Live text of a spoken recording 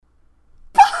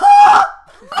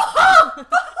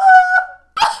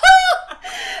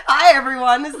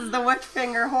This is the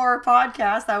Witchfinger Horror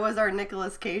Podcast. That was our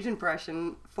Nicolas Cage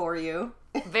impression for you.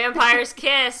 Vampire's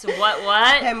Kiss.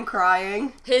 What? Him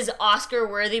crying. His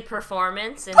Oscar-worthy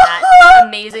performance in that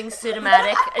amazing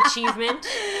cinematic achievement.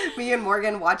 Me and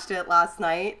Morgan watched it last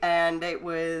night, and it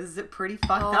was pretty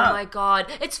fucked up. Oh my god.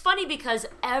 It's funny because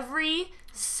every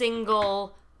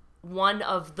single one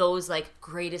of those, like,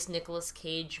 greatest Nicolas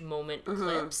Cage moment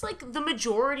clips, like, the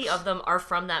majority of them are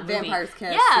from that movie. Vampire's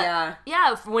Kiss, yeah.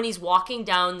 Yeah, when he's walking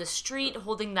down the street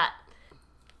holding that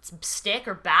stick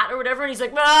or bat or whatever, and he's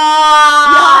like,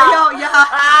 ah!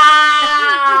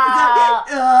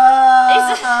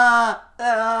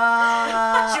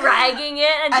 Yeah, dragging it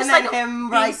and just then like him,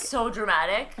 being like, so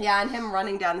dramatic. Yeah, and him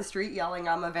running down the street yelling,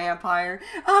 I'm a vampire.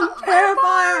 I'm a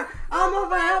vampire. I'm a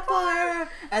vampire.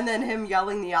 And then him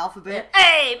yelling the alphabet.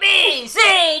 A, B, C,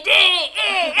 D,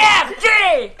 E, F,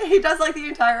 G. He does like the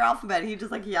entire alphabet. He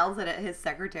just like yells it at his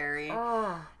secretary.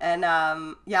 Oh. And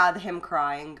him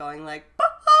crying, going like,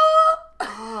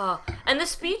 Oh. And the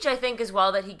speech, I think, as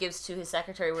well, that he gives to his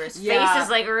secretary, where his Yeah. face is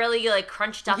like really like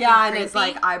crunched up. yeah, and and his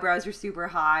creepy. like eyebrows are super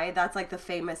high. That's like the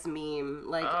famous meme,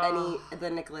 like the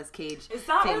Nicolas Cage. Is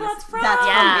that where that's from? That's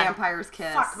Yeah. from Vampire's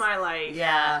Kiss. Fuck my life.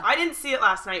 Yeah. I didn't see it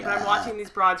last night, but I'm watching these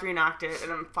broads reenact it,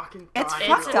 and I'm fucking dying. It's It's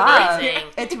fucked up. amazing.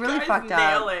 It's really You guys fucked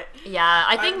nail up. it. Yeah,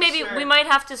 I think I'm maybe sure. we might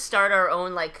have to start our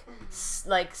own like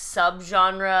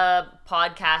subgenre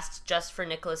podcast just for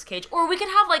Nicolas Cage, or we could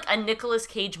have like a Nicolas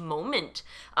Cage moment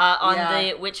on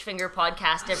the Witchfinger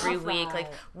podcast every week. that.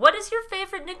 Like, what is your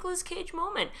favorite Nicolas Cage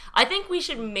moment? I think we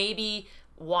should maybe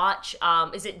watch.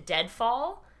 Is it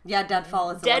Deadfall? Yeah,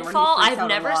 Deadfall is the one where he Deadfall. freaks I've out a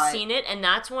never lot. seen it, and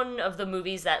that's one of the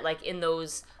movies that like in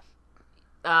those,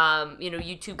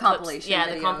 YouTube Compilation clips, yeah,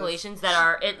 the videos. compilations that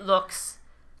are. It looks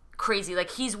crazy. Like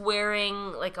he's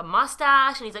wearing like a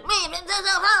mustache, and he's like,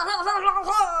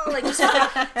 like just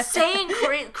like saying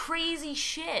crazy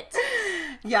shit.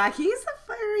 Yeah, he's a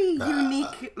very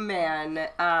unique man.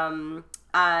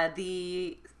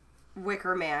 The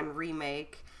Wicker Man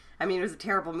remake. I mean, it was a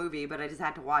terrible movie, but I just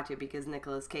had to watch it because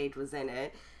Nicolas Cage was in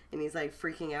it, and he's like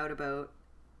freaking out about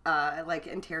like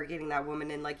interrogating that woman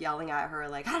and like yelling at her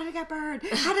like, how did it get burned?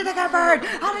 How did it get burned?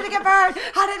 How did it get burned?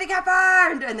 How did it get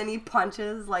burned? And then he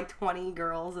punches like 20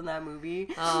 girls in that movie.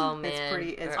 Oh man, It's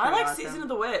pretty I like awesome. Season of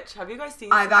the Witch. Have you guys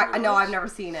seen? I've Season of the no, Witch? I've never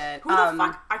seen it. Who the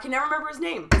fuck? I can never remember his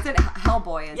name. Is it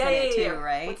Hellboy is in it too,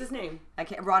 right? What's his name? I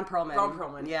can't. Ron Perlman. Ron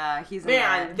Perlman. Yeah, he's in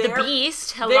Man, that. the their-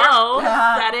 Beast. Their Hello.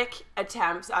 pathetic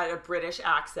attempts at a British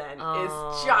accent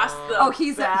is just the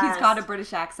He's best. got a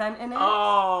British accent in it.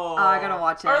 Oh, I gotta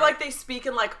watch it. Or like they speak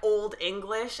in like old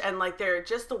English, and like they're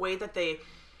just the way that they're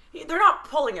not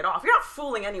pulling it off. You're not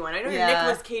fooling anyone. I know you're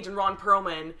Nicolas Cage and Ron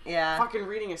Perlman. Yeah. Fucking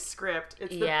reading a script.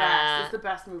 It's the Yeah. best. It's the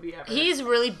best movie ever. He's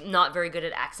really not very good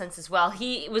at accents as well.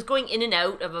 He was going in and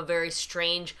out of a very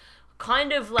strange,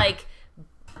 kind of like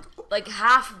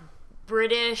half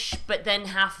British, but then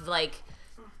half like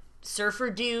surfer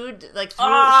dude, like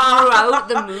throughout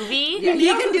the movie. Yeah, he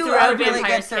can do Throughout a really good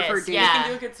Vampire's surfer Kiss, dude. yeah. He can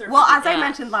do a good surfer. Well, as I Yeah.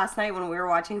 mentioned last night when we were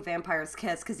watching Vampire's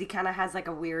Kiss, because he kind of has like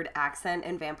a weird accent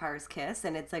in Vampire's Kiss,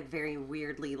 and it's like very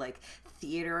weirdly like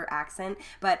theater accent.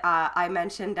 But I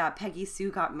mentioned Peggy Sue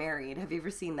Got Married. Have you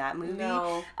ever seen that movie?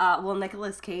 No. Well,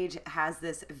 Nicolas Cage has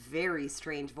this very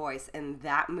strange voice in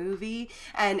that movie,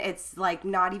 and it's like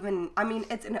not even. I mean,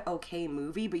 it's an okay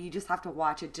movie, but you just have to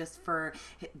watch it just for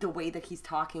the way that he's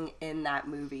talking in that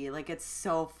movie. Like, it's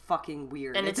so fucking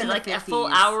weird. And it's in the like a full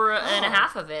 50s. hour and a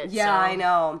half of it. Yeah, so. I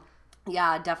know.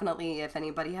 Yeah, definitely. If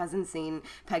anybody hasn't seen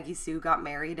Peggy Sue Got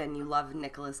Married and you love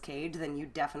Nicolas Cage, then you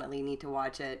definitely need to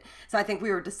watch it. So I think we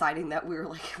were deciding that we were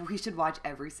like, we should watch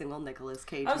every single Nicolas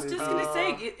Cage I was movie. just gonna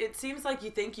say, it seems like you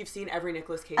think you've seen every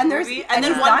Nicolas Cage And there's- movie, and and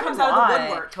then he's one done comes a out of the lot.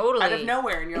 woodwork, Totally. out of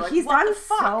nowhere, and you're like, He's what done the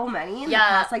fuck? so many in the Yeah.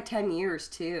 past like 10 years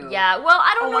too. Yeah, well,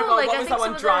 I don't Oh my know. god, like, what I was think that some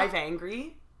one? of Drive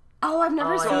Angry? Oh, I've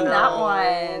never Oh, seen no. that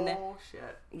one. Oh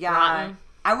shit. Yeah. Rotten.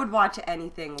 I would watch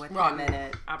anything with him in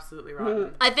it. Absolutely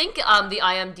rotten. I think the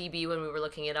IMDb, when we were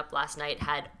looking it up last night,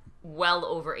 had well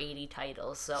over 80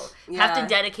 titles. So have Yeah. to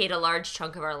dedicate a large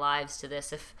chunk of our lives to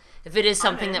this if it is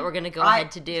something that we're going to go ahead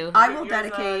to do. I will You guys,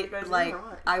 dedicate you guys in like or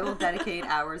what? I will dedicate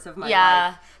hours of my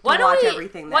Yeah. life to watch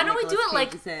everything that why don't we Nicolas do it Cage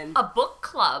like is in. a book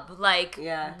club? Like,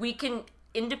 Yeah. we can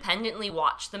independently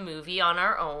watch the movie on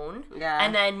our own. Yeah.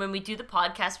 And then when we do the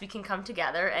podcast, we can come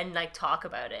together and like talk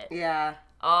about it. Yeah.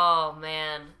 Oh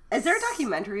man. Is Is there a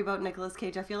documentary about Nicolas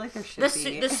Cage? I feel like there should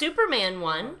be. The Superman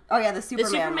one. Oh yeah, the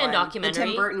Superman one. documentary.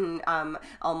 The Tim Burton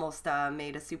almost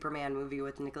made a Superman movie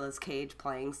with Nicolas Cage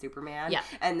playing Superman. Yeah.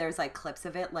 And there's like clips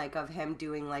of it, like of him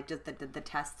doing like just the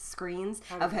test screens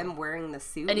of him wearing the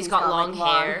suit. And he's got long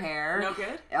like, hair. No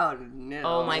good? Oh no.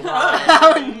 Oh my god.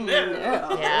 Oh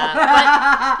no.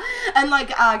 Yeah. And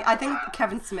like I think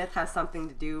Kevin Smith has something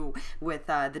to do with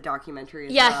the documentary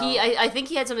as well. I think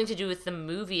he had something to do with the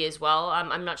movie as well.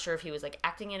 I'm not sure if he was like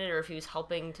acting in it or if he was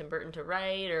helping Tim Burton to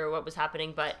write or what was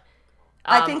happening, but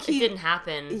I think it didn't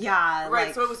happen. Yeah, Right,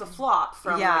 like, so it was a flop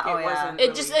from wasn't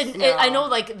It just released. I know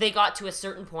like they got to a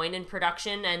certain point in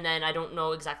production and then I don't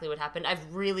know exactly what happened.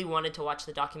 I've really wanted to watch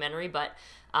the documentary, but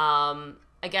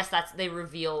I guess they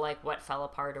reveal like what fell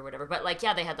apart or whatever. But like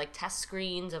they had like test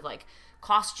screens of like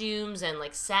costumes and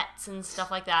like sets and stuff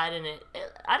like that, and it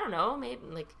I don't know,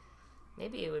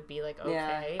 maybe it would be like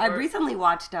okay. I recently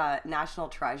watched National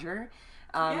Treasure.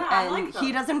 I and like them.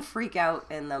 he doesn't freak out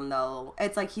in them though.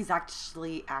 It's like he's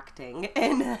actually acting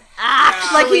and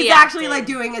Actually like he's actually acting. like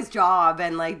doing his job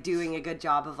and like doing a good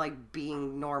job of like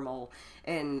being normal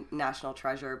in National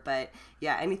Treasure. But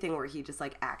yeah, anything where he just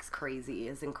like acts crazy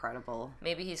is incredible.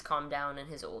 Maybe he's calmed down in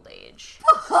his old age.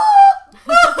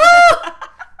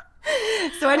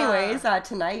 So anyways,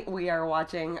 tonight we are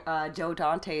watching Joe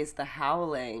Dante's The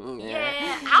Howling.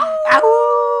 Yeah. Ow!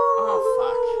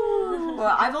 Oh,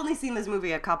 Well, I've only seen this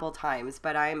movie a couple times,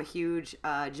 but I'm a huge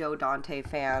Joe Dante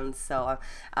fan, so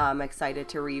I'm excited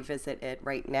to revisit it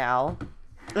right now.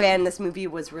 And this movie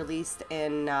was released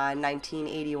in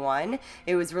 1981.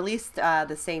 It was released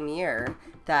the same year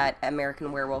that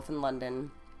American Werewolf in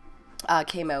London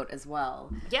came out as well.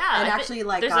 Yeah, and actually,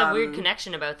 like there's a weird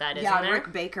connection about that, isn't there?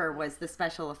 Rick Baker was the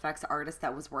special effects artist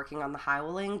that was working on The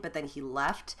Howling, but then he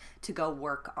left to go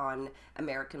work on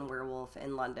American Werewolf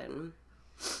in London.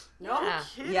 No Yeah.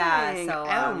 kidding. Yeah, so,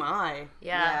 oh my.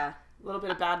 Yeah. A little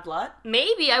bit of bad blood.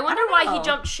 Maybe. I wonder don't why know. he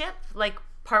jumped ship like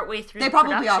partway through. They the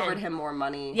probably production. offered him more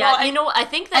money. Yeah, Well, I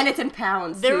think that And it's in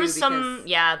pounds, there too, was because-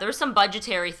 there was some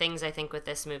budgetary things I think with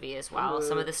this movie as well.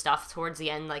 Some of the stuff towards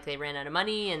the end, like they ran out of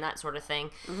money and that sort of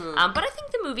thing. But I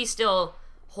think the movie still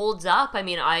holds up. I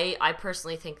mean, I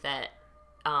personally think that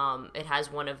it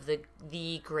has one of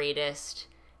the greatest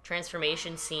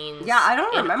transformation scenes. Yeah, I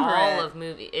don't in remember all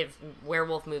it. of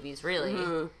werewolf movies,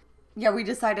 really. Yeah, we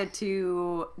decided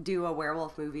to do a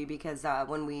werewolf movie because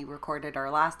when we recorded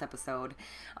our last episode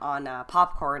on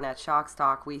Popcorn at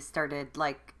Shockstock, we started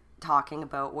like talking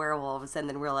about werewolves, and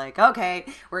then we're like, okay,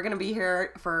 we're gonna be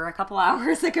here for a couple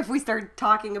hours. Like if we start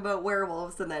talking about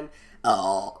werewolves, and then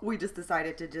we just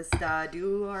decided to just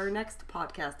do our next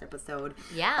podcast episode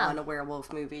on a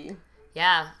werewolf movie.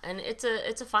 Yeah, and it's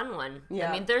a fun one. Yeah.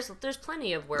 I mean, there's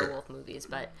plenty of werewolf movies,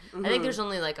 but I think there's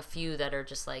only like a few that are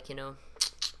just like,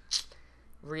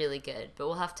 really good. But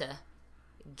we'll have to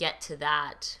get to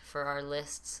that for our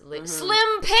lists.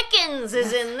 Slim Pickens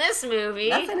is in this movie.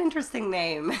 That's an interesting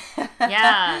name.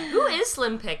 Yeah. Who is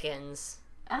Slim Pickens?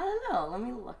 I don't know. Let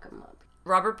me look him up.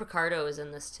 Robert Picardo is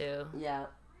in this too. Yeah.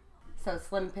 So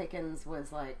Slim Pickens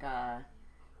was like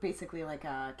basically like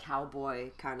a cowboy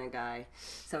kind of guy.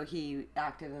 So he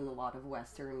acted in a lot of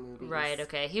Western movies. Right,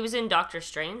 okay. He was in Doctor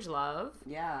Strangelove.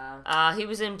 Yeah. He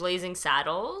was in Blazing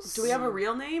Saddles. Do we have a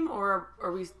real name, or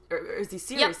is he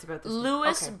serious about this?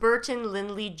 Louis Okay. Burton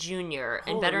Lindley Jr.,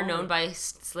 and Holy better moly. known by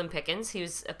Slim Pickens. He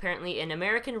was apparently an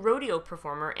American rodeo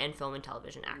performer and film and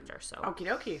television actor. So Okie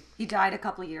dokie. He died a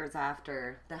couple years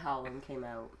after The Howling came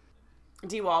out.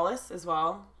 Dee Wallace as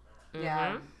well.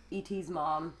 Yeah. E.T.'s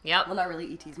mom. Yep. Well, not really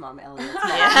E.T.'s mom, Elliot's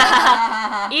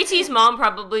mom. E.T.'s mom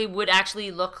probably would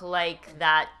actually look like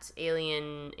that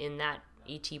alien in that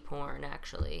E.T. porn,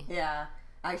 actually. Yeah.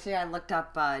 Actually, I looked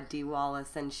up Dee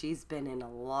Wallace, and she's been in a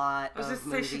lot I was of just say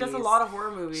movies. she does a lot of horror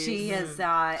movies. She is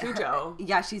Cujo.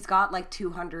 Yeah, she's got like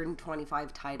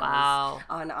 225 titles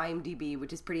on IMDb,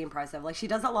 which is pretty impressive. Like she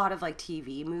does a lot of like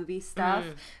TV movie stuff,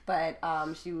 but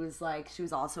she was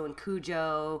also in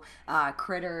Cujo,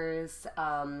 Critters,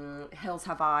 Hills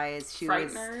Have Eyes. She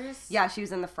Frighteners? was she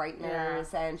was in The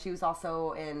Frighteners, and she was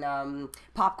also in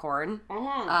Popcorn.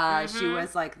 She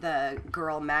was like the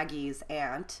girl Maggie's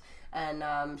aunt. And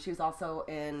she was also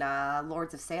in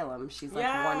Lords of Salem. She's like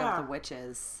one of the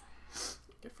witches.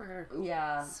 Good for her.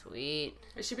 Yeah. Sweet.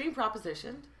 Is she being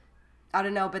propositioned? I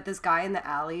don't know, but this guy in the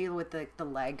alley with the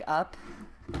leg up,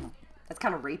 that's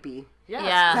kind of rapey.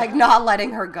 Yeah. Like not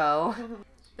letting her go.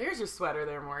 There's your sweater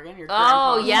there, Morgan. Your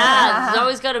Oh, grandpa's. yeah. There's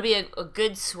always got to be a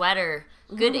good sweater.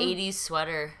 Good 80s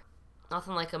sweater.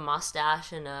 Nothing like a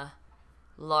mustache and a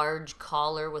large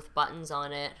collar with buttons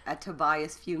on it. A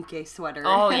Tobias Funke sweater.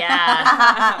 Oh,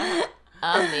 yeah.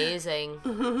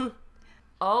 Amazing.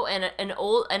 Oh, and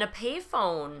a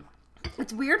payphone.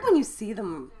 It's weird when you see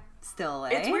them still, eh?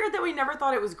 It's weird that we never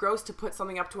thought it was gross to put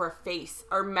something up to our face,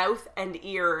 our mouth and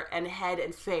ear and head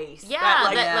and face. Yeah,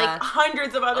 that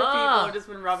hundreds of other people have just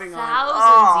been rubbing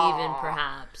thousands even,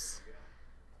 perhaps.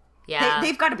 Yeah,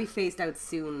 They've got to be phased out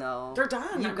soon, though. They're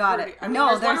done. You got it. I mean,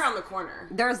 there's one around the corner.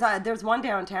 There's one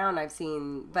downtown I've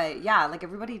seen, but yeah, like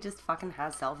everybody just fucking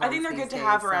has cell phones. I think they're good to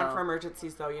have around for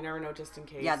emergencies, though. You never know, just in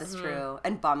case. Yeah, that's true.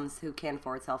 And bums who can't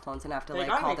afford cell phones and have to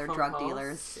call their drug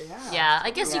dealers. Yeah,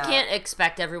 I guess you can't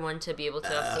expect everyone to be able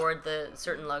to afford the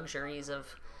certain luxuries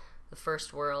of the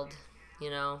first world, you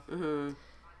know. Mm-hmm.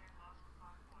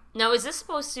 Now, is this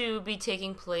supposed to be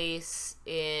taking place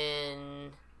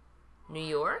in New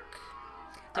York?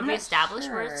 Did we establish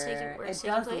where it's taking place? It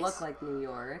does look like New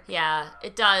York. Yeah,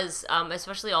 it does.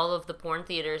 Especially all of the porn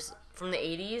theaters from the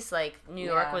 80s. Like, New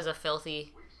York was a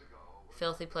filthy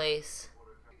place.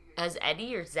 As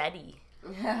Eddie or Zeddy?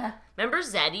 Remember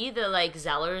Zeddy, the, like,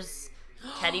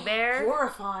 teddy bear?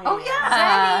 Horrifying. Oh,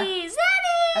 yeah. Zeddy!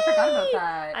 I forgot about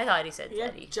that. I thought he said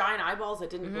Zeddy. Giant eyeballs that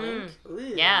didn't blink.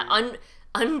 Ooh. Yeah,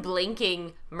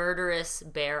 unblinking, murderous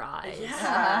bear eyes.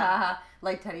 Yeah.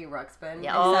 Like Teddy Ruxpin.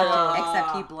 Yeah.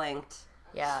 Except he blinked.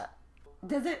 Yeah.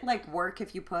 Does it, like, work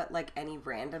if you put, like, any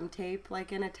random tape,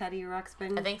 like, in a Teddy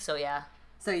Ruxpin? I think so, yeah.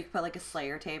 So you put, like, a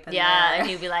Slayer tape in there? Yeah, and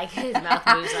you'd be like, his mouth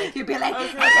moves like... You'd be like,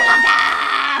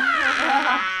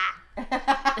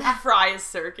 Fry his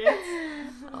circuits.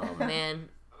 Oh, man.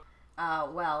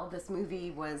 Well, this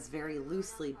movie was very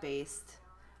loosely based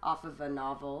off of a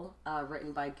novel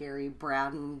written by Gary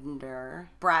Brandner.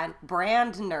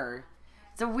 Brandner.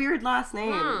 It's a weird last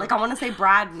name. Like, I want to say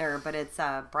Bradner, but it's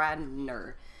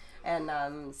Brandner.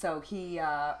 And so he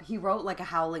wrote like a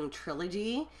Howling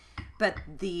trilogy, but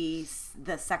the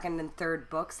second and third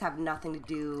books have nothing to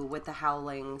do with the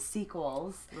Howling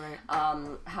sequels. Right.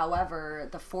 However,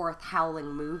 the fourth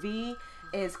Howling movie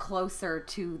is closer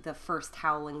to the first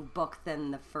Howling book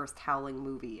than the first Howling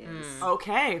movie is.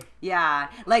 Okay. Yeah.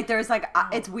 Like, there's like,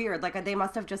 it's weird. Like, they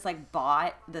must have just like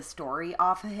bought the story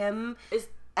off of him.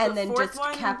 And then just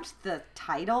kept the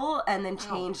title and then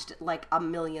changed like a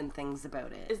million things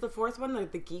about it. Is the fourth one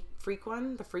the geek freak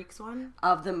one? The freaks one?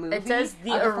 Of the movie? It says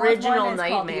the original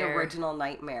Nightmare. The original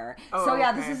Nightmare. Oh, so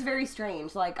yeah, okay. this is very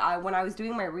strange. Like, when I was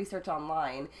doing my research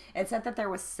online, it said that there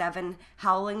was 7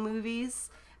 Howling movies,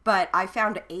 but I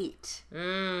found 8,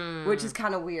 which is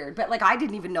kind of weird. But like, I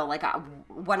didn't even know. Like,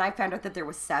 when I found out that there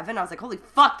was 7, I was like, holy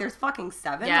fuck, there's fucking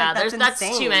 7. Yeah, like,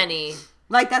 that's too many.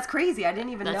 Like, that's crazy. I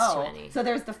didn't even know. That's too many. So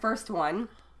there's the first one.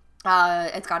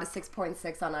 It's got a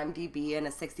 6.6 on IMDb and a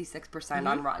 66%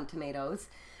 on Rotten Tomatoes.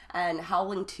 And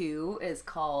Howling 2 is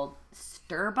called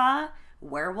Sturba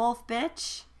Werewolf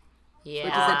Bitch. Yeah.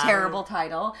 Which is a terrible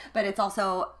title. But it's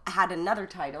also had another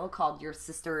title called Your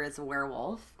Sister is a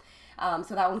Werewolf.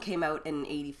 So that one came out in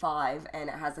 85, and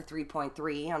it has a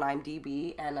 3.3 on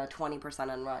IMDb and a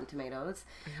 20% on Rotten Tomatoes.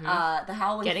 The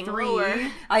Howling Getting 3...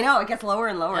 lower. I know, it gets lower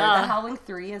and lower. The Howling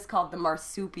 3 is called The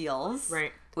Marsupials.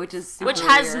 Right. Which is super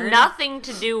has weird. nothing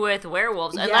to do with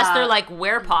werewolves, unless they're like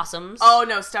werepossums. Oh,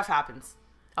 no, stuff happens.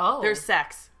 Oh. There's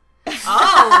sex.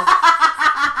 Oh.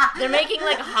 They're making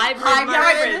like hybrid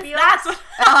marsupials. That's what...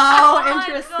 Oh, Oh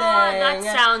interesting. my God, that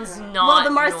sounds not Well, the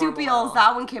Marsupials, normal.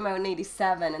 that one came out in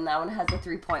 87, and that one has a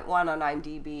 3.1 on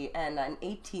IMDb and an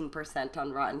 18%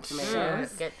 on Rotten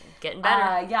Tomatoes. Getting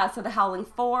better. Yeah, so The Howling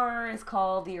 4 is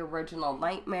called The Original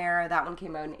Nightmare. That one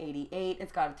came out in 88.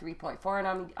 It's got a 3.4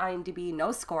 on IMDb,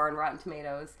 no score on Rotten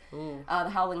Tomatoes. The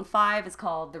Howling 5 is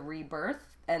called The Rebirth,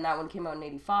 and that one came out in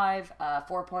 85.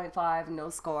 4.5, no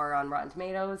score on Rotten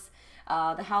Tomatoes.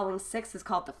 The Howling 6 is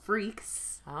called The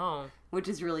Freaks, which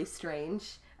is really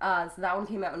strange. So that one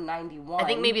came out in 91. I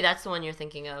think maybe that's the one you're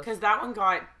thinking of. Because that one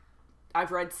got...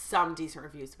 I've read some decent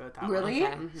reviews about that Really?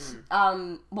 one.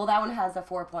 Okay. Well, that one has a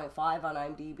 4.5 on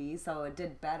IMDb, so it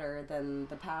did better than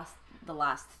the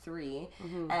last 3.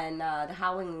 And The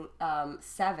Howling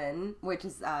 7, which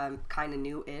is kind of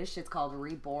new-ish, it's called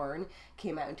Reborn,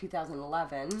 came out in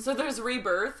 2011. So there's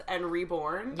Rebirth and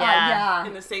Reborn Yeah.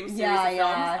 in the same series of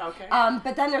films? Okay.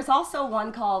 But then there's also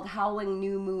one called Howling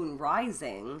New Moon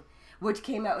Rising, which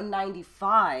came out in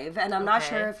 95, and I'm not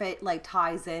sure if it like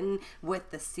ties in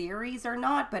with the series or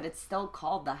not, but it's still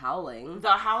called The Howling. The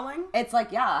Howling? It's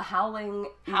like, Howling.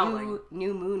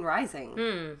 New Moon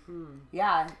Rising.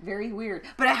 Yeah, very weird.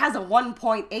 But it has a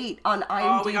 1.8 on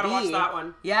IMDb. Oh, we gotta watch that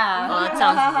one. Yeah. Oh, that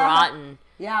sounds rotten.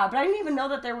 Yeah, but I didn't even know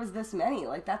that there was this many.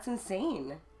 Like, that's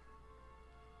insane.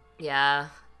 Yeah.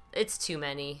 It's too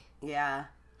many. Yeah.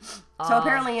 So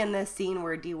apparently in this scene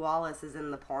where Dee Wallace is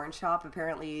in the porn shop,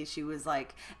 apparently she was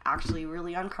like actually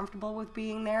really uncomfortable with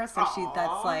being there. So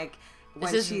that's like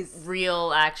when this is she's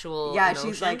real, actual.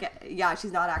 she's like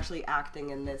she's not actually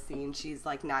acting in this scene. She's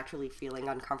like naturally feeling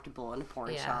uncomfortable in a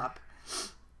porn shop.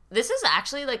 This is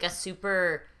actually like a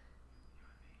super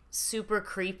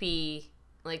creepy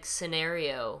like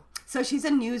scenario. So she's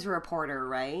a news reporter,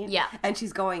 right? Yeah. And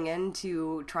she's going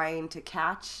into trying to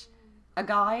catch a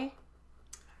guy.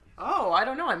 Oh, I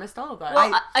don't know. I missed all of that.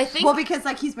 Well, I think... Well, because,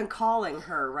 like, he's been calling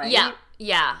her, right?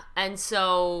 Yeah. And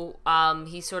so,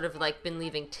 he's sort of, like, been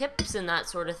leaving tips and that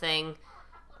sort of thing.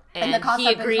 And he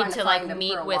agreed to, like,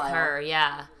 meet with her.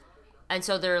 Yeah. And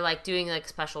so they're, like, doing, like,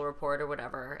 special report or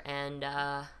whatever. And,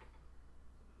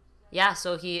 yeah,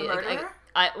 so he... The murderer?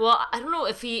 I don't know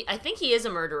if he... I think he is a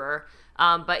murderer.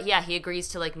 But yeah, he agrees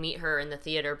to like meet her in the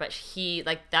theater, but he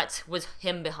like that was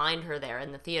him behind her there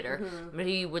in the theater, but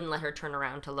he wouldn't let her turn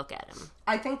around to look at him.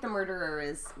 I think the murderer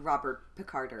is Robert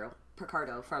Picardo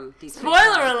from Deep Space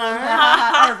Spoiler Nine.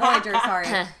 alert! Or Voyager, sorry.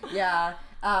 Yeah.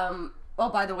 Oh,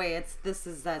 by the way, this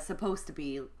is supposed to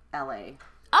be L.A.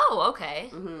 Oh, okay.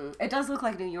 Mm-hmm. It does look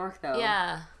like New York, though.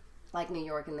 Yeah. Like New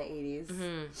York in the 80s.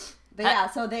 Mm-hmm. But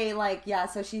yeah, so they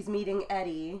so she's meeting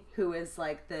Eddie, who is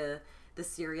like the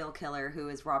serial killer, who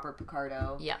is Robert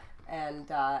Picardo. Yeah. And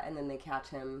then they catch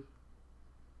him.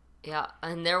 Yeah,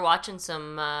 and they're watching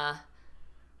some. Oh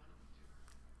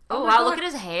my wow! God. Look at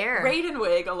his hair. Raiden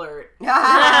wig alert.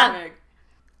 Yeah,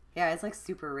 it's like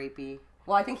super rapey.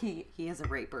 Well, I think he is a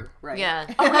raper, right? Yeah.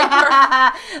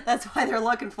 That's why they're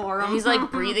looking for him. He's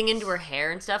like breathing into her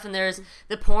hair and stuff, and there's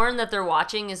the porn that they're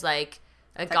watching is like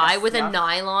a guy with a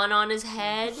nylon on his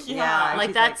head. Yeah,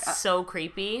 like that's so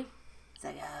creepy.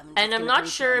 Like, and I'm not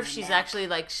sure if she's actually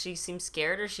like she seems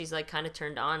scared or she's like kind of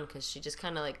turned on because she just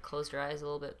kind of like closed her eyes a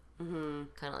little bit, kind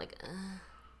of like.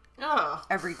 Oh.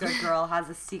 Every good girl has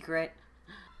a secret.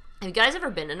 Have you guys ever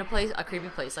been in a creepy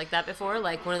place like that before,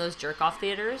 like one of those jerk off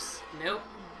theaters? Nope.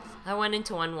 I went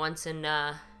into one once in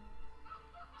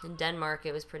Denmark.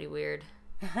 It was pretty weird.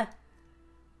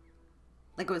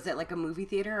 Like, was it like a movie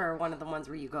theater or one of the ones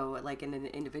where you go like in an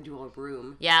individual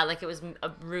room? Yeah, like it was a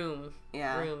room.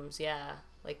 Yeah. Rooms, yeah.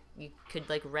 Like you could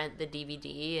like rent the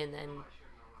DVD and then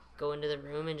go into the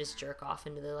room and just jerk off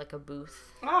into like a booth.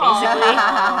 Basically.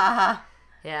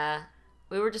 Yeah.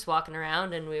 We were just walking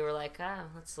around and we were like,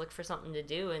 let's look for something to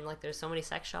do. And like there's so many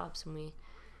sex shops and we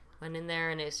went in there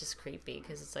and it was just creepy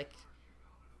because it's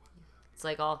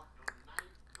like all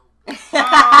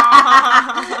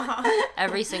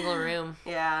every single room.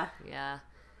 Yeah.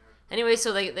 Anyway,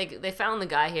 so they found the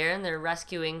guy here and they're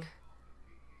rescuing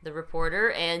the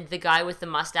reporter and the guy with the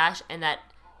mustache and that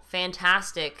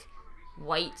fantastic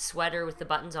white sweater with the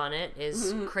buttons on it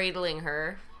is cradling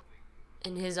her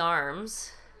in his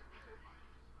arms.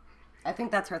 I think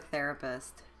that's her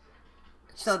therapist.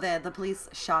 So the police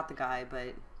shot the guy,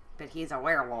 but he's a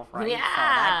werewolf, right? Yeah. So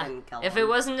that didn't kill him. If it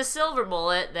wasn't a silver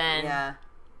bullet, then yeah.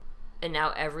 And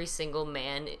now every single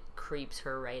man creeps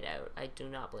her right out. I do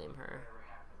not blame her.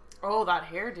 Oh, that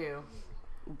hairdo.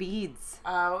 Beads.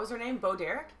 What was her name? Bo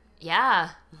Derek? Yeah.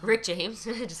 Rick James.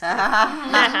 Just So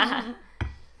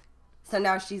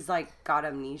now she's like got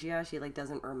amnesia. She like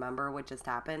doesn't remember what just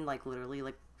happened. Like literally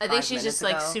like 5 I think she's minutes just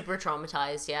like ago. super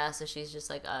traumatized. Yeah. So she's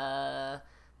just like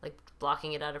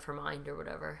blocking it out of her mind or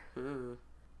whatever.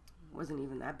 Wasn't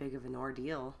even that big of an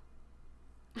ordeal.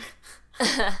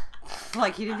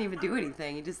 Like he didn't even do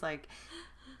anything. He just like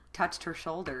touched her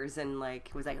shoulders and like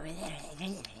was like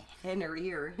in her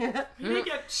ear. He didn't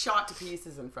get shot to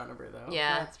pieces in front of her though.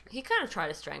 Yeah. He kind of tried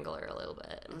to strangle her a little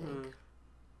bit, I think.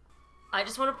 I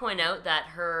just want to point out that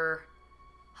her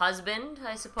husband,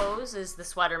 I suppose, is the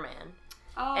sweater man.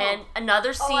 Oh. And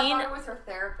another scene, I thought it was her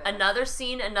therapist. another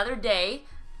scene, another day,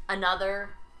 another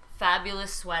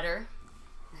fabulous sweater.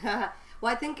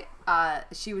 Well, I think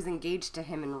she was engaged to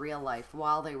him in real life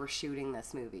while they were shooting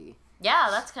this movie. Yeah,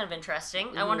 that's kind of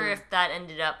interesting. I wonder if that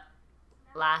ended up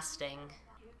lasting.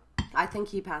 I think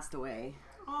he passed away.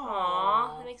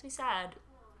 Aww, that makes me sad.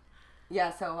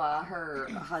 Yeah, so her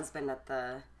husband at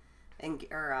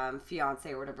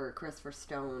fiance or whatever, Christopher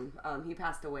Stone, he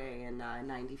passed away in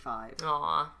 95.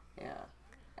 Aww. Yeah.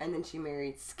 And then she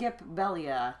married Skip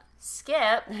Belia.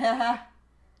 Skip. I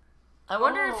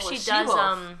wonder if she does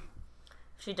She-Wolf.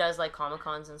 she does like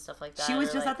Comic-Cons and stuff like that. She was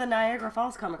or, just like... at the Niagara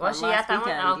Falls Comic Con Was she last at that one?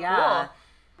 weekend. Oh, yeah.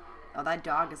 cool. Oh, that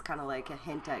dog is kind of like a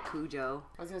hint at Cujo.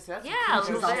 I was gonna say that's Yeah, a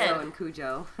She's little bit. also in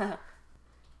Cujo.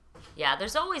 Yeah,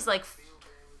 there's always like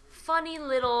funny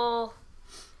little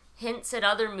hints at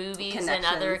other movies and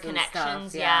other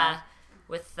connections. Stuff, yeah.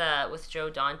 With Joe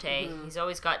Dante, he's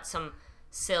always got some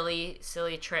silly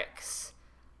tricks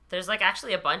There's like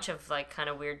actually a bunch of like kind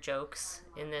of weird jokes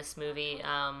in this movie.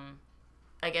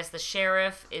 I guess the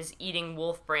sheriff is eating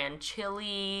Wolf brand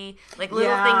chili, like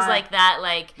little things like that.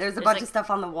 Like there's a bunch of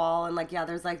stuff on the wall, and like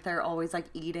there's like they're always like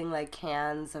eating like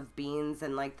cans of beans,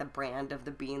 and like the brand of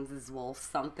the beans is Wolf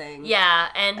something. Yeah,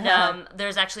 and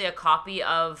there's actually a copy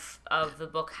of the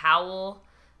book Howl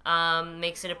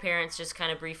makes an appearance just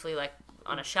kind of briefly, like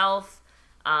on a shelf.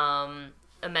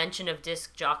 A mention of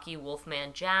disc jockey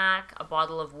Wolfman Jack, a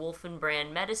bottle of Wolfen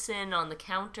brand medicine on the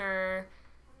counter.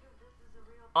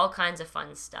 All kinds of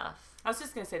fun stuff. I was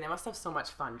just going to say, they must have so much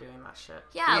fun doing that shit.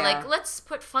 Yeah, like, let's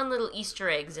put fun little Easter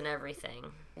eggs in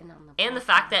everything. And the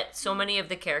fact that so many of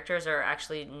the characters are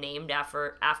actually named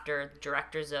after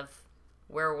directors of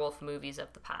werewolf movies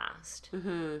of the past.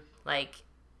 Mm-hmm. Like,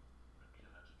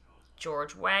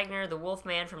 George Wagner, The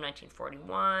Wolfman from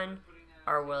 1941.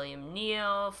 R. William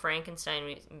Neal,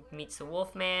 Frankenstein Meets the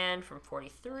Wolfman from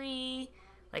 1943.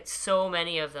 Like, so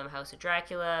many of them. House of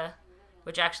Dracula,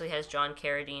 which actually has John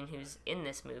Carradine, who's in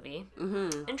this movie.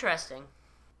 Mm-hmm. Interesting.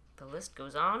 The list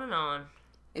goes on and on.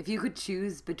 If you could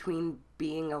choose between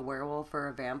being a werewolf or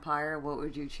a vampire, what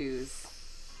would you choose?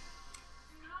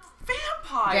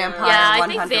 Vampire. Yeah, I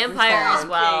think vampire as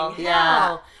well.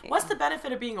 Yeah. What's the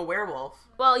benefit of being a werewolf?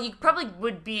 Well, you probably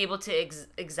would be able to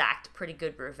exact pretty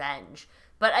good revenge.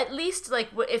 But at least, like,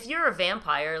 if you're a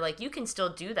vampire, like, you can still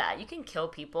do that. You can kill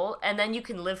people, and then you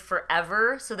can live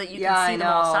forever so that you can see them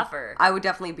all suffer. I would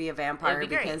definitely be a vampire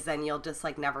because then you'll just,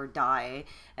 like, never die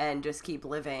and just keep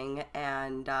living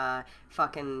and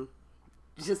fucking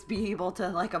just be able to,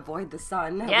 like, avoid the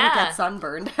sun and get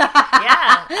sunburned.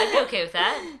 Yeah, I'd be okay with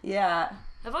that. Yeah.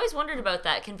 I've always wondered about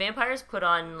that. Can vampires put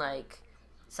on, like,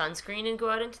 sunscreen and go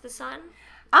out into the sun?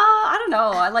 I don't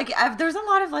know. There's a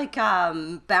lot of like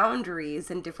boundaries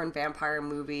in different vampire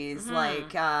movies,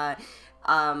 like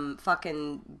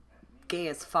fucking gay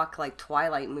as fuck, like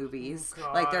Twilight movies.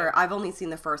 Oh, like I've only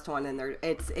seen the first one, and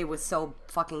it was so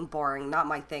fucking boring. Not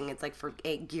my thing. It's like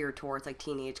geared towards like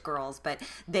teenage girls, but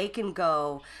they can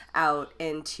go out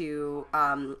into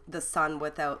the sun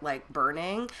without like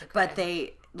burning, but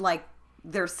they like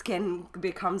their skin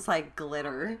becomes like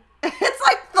glitter. It's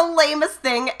like the lamest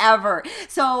thing ever.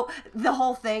 So the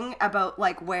whole thing about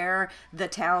like where the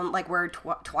town, like where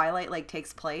Twilight like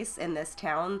takes place in this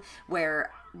town,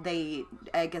 where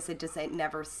I guess it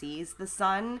never sees the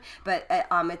sun, but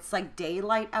it's like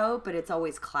daylight out, but it's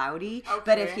always cloudy. Okay.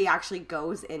 But if he actually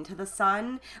goes into the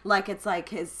sun, like it's like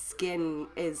his skin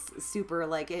is super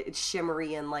like it's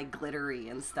shimmery and like glittery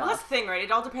and stuff. Well, that's the thing, right?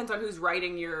 It all depends on who's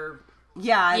writing your.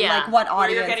 Yeah, and like what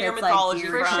audience you're getting your it's mythology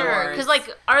like for sure. Because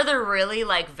like, are there really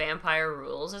like vampire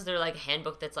rules? Is there like a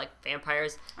handbook that's like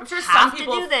vampires? I'm sure have some to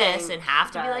people do this and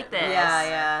have to be like this.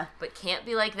 Yeah. But can't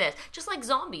be like this. Just like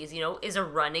zombies, you know, is a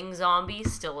running zombie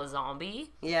still a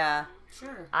zombie? Yeah.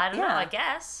 Sure. I don't know. I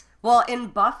guess. Well, in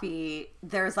Buffy,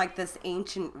 there's like this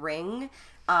ancient ring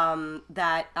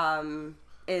that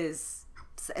is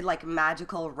like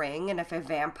magical ring, and if a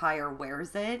vampire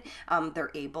wears it,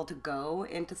 they're able to go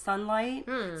into sunlight.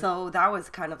 So that was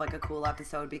kind of like a cool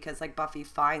episode because like Buffy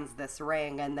finds this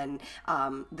ring, and then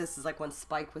this is like when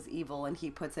Spike was evil and he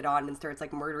puts it on and starts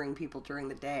like murdering people during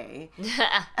the day.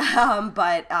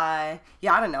 But I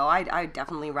don't know, I'd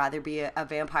definitely rather be a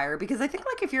vampire because I think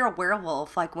like if you're a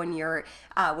werewolf, like when you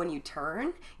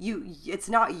turn, it's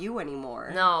not you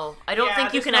anymore. No, I don't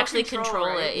think you can actually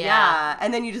control it. Yeah,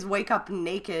 and then you just wake up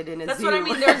naked in a That's zoo. what I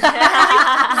mean. There's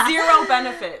zero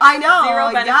benefits. I know.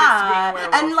 Zero benefits to being a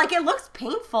werewolf. And like it looks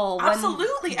painful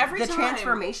when every the time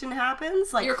transformation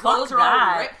happens. Like your clothes are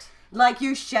that. all ripped. Like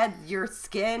you shed your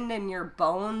skin and your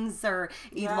bones are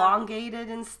elongated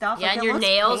and stuff. Yeah, like, and your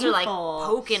nails are like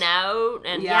poking out.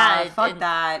 And fuck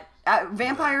that.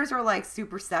 Vampires are like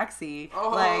super sexy.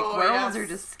 Like werewolves are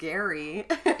just scary.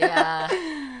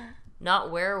 Yeah.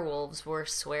 Not werewolves. We're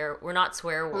not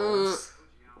swearwolves.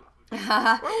 We're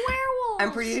werewolves.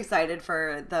 I'm pretty excited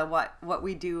for the what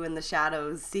we do in the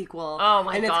shadows sequel. Oh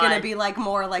my god! And it's gonna be like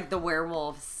more like the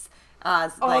werewolves.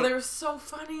 They're so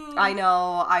funny. I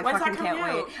know. When's fucking can't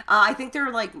wait. I think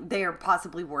they're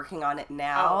possibly working on it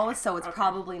now, so it's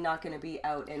probably not going to be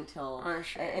out until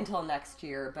next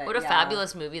year. But what a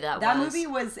fabulous movie that was! That movie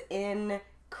was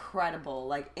incredible,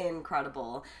 like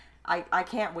incredible. I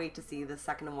can't wait to see the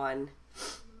second one.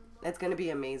 It's going to be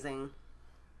amazing.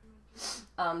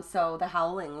 So The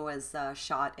Howling was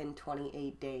shot in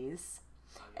 28 days.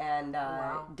 And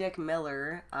Dick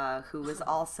Miller, who was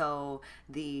also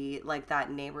that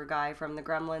neighbor guy from the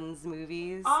Gremlins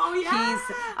movies. Oh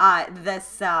yeah.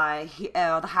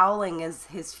 The Howling is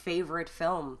his favorite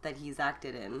film that he's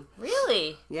acted in.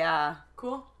 Really? Yeah.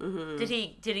 Cool. Mm-hmm.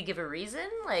 Did he give a reason?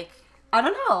 Like, I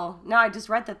don't know. No, I just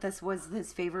read that this was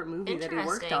his favorite movie that he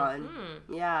worked Interesting. on.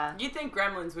 Yeah. You think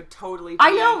Gremlins would totally be...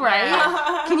 I know, right?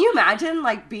 Yeah. Can you imagine,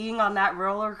 like, being on that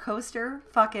roller coaster,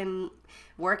 fucking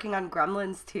working on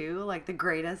Gremlins 2, like, the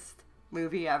greatest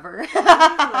movie ever? Really?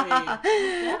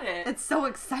 Get it. It's so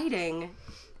exciting.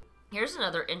 Here's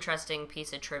another interesting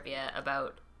piece of trivia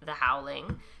about The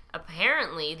Howling.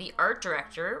 Apparently, the art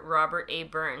director, Robert A.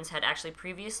 Burns, had actually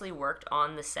previously worked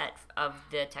on the set of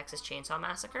the Texas Chainsaw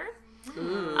Massacre.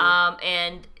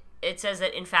 And it says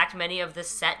that, in fact, many of the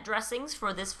set dressings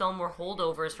for this film were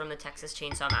holdovers from the Texas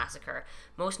Chainsaw Massacre.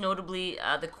 Most notably,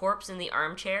 the corpse in the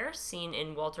armchair, seen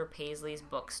in Walter Paisley's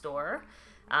bookstore.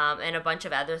 And a bunch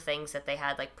of other things that they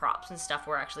had, like props and stuff,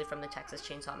 were actually from the Texas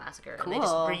Chainsaw Massacre. Cool. And they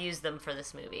just reused them for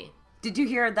this movie. Did you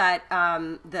hear that,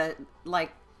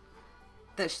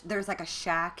 there's, like, a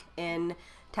shack in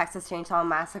Texas Chainsaw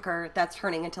Massacre that's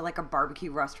turning into, like, a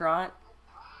barbecue restaurant?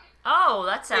 Oh,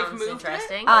 that They've sounds moved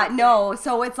interesting. No,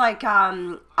 so it's like,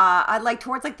 like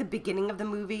towards like the beginning of the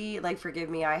movie, like, forgive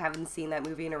me, I haven't seen that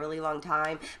movie in a really long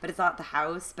time, but it's not the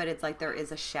house, but it's like there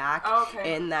is a shack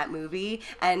in that movie,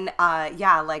 and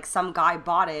yeah, like some guy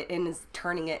bought it and is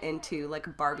turning it into like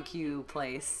a barbecue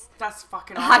place. That's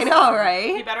fucking awesome. I know,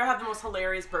 right? He better have the most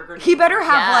hilarious burger. He better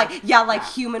have Yeah. like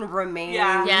human remains,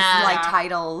 Yeah. like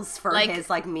titles for Like,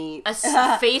 his like meat.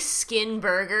 A face skin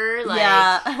burger, like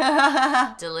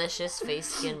Yeah. delicious face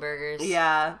skin burgers.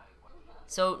 Yeah.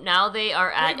 So now they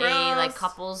are at Pretty a like gross.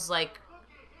 couples like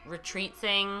retreat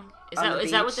thing. Is On that the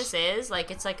is that what beach. this is? Like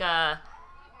it's like a.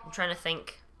 I'm trying to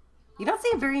think. You don't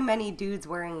see very many dudes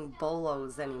wearing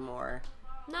bolos anymore.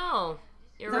 No,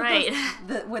 you're They're right.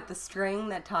 those- with the string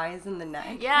that ties in the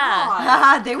neck.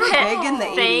 Yeah. They were big in the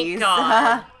 80s. Thank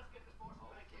God.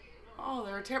 Oh,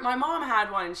 they were terrible. My mom had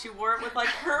one, and she wore it with like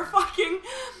her fucking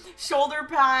shoulder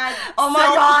pad. Oh my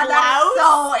silk god,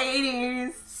 blouse.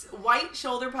 that's so 80s. White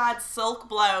shoulder pad, silk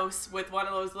blouse with one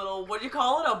of those little, what do you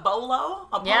call it? A bolo?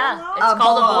 A Yeah, bolo? it's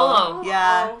called a bolo.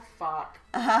 Yeah. Oh, fuck.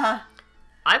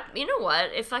 You know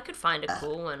what? If I could find a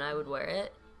cool one, I would wear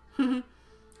it.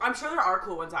 I'm sure there are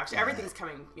cool ones, actually. Everything's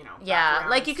coming, you know. back Yeah, around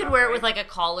like and you could stuff, wear it right? with like a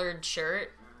collared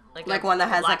shirt, Like a one that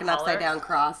has black like an collar. upside down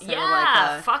cross or Yeah,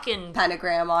 like a fucking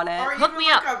pentagram on it. Or Hook even me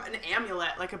like up. an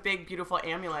amulet, like a big, beautiful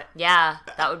amulet. yeah.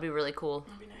 That would be really cool.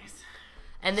 That'd be nice.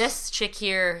 And this chick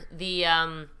here, the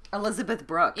Elizabeth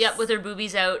Brooks. Yep, with her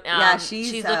boobies out. Yeah, she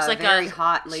she's looks a like very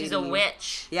hot She's a lady.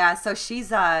 witch. Yeah, so she's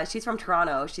from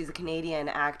Toronto. She's a Canadian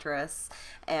actress,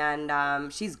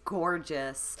 and she's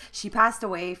gorgeous. She passed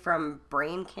away from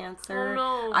brain cancer.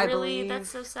 Oh no, I really? believe, That's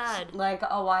so sad. like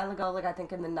a while ago, like I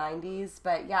think in the 90s.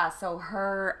 But yeah, so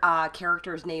her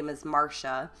character's name is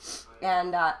Marsha,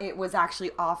 and it was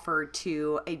actually offered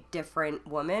to a different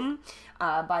woman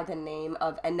by the name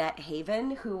of Annette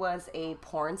Haven, who was a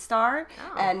porn star.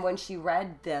 Oh. And when she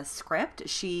read the script,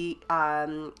 she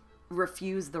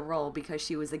refused the role because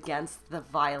she was against the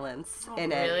violence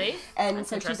in it. really? And That's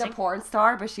so she's a interesting. porn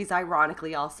star, but she's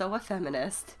ironically also a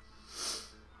feminist.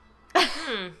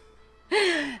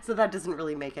 So that doesn't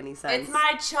really make any sense. It's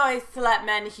my choice to let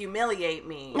men humiliate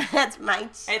me. That's my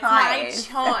choice. It's my choice.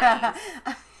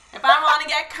 If I want to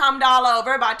get cummed all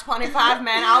over by 25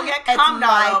 men, I'll get It's cummed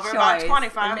my all over by choice.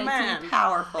 25 it men. makes me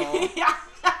powerful. Yeah.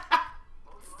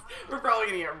 We're probably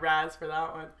gonna get razz for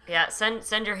that one. Yeah,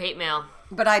 send your hate mail.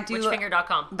 But I do.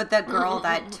 Witchfinger.com. But the girl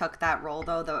that took that role,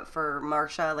 though, for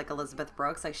Marsha, like Elizabeth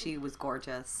Brooks, like she was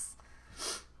gorgeous.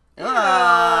 This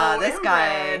guy.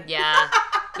 inbred. Yeah.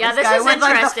 Yeah, this guy is with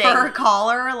interesting. like the fur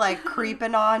collar, like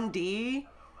creeping on D.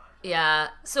 Yeah.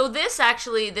 So this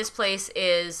place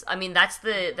is, I mean, that's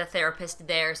the therapist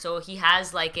there. So he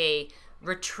has like a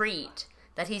retreat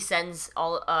that he sends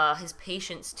all his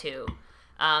patients to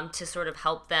sort of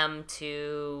help them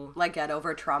to Like get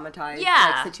over traumatized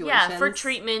yeah, like, situations. yeah, for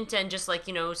treatment and just like,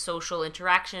 you know, social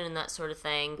interaction and that sort of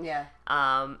thing. Yeah.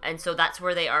 And so that's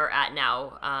where they are at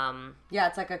now. Yeah,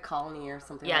 it's like a colony or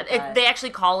something Yeah, like that. they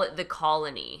actually call it the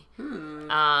Colony.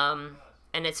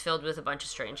 And it's filled with a bunch of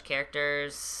strange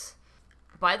characters.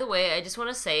 By the way, I just want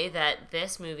to say that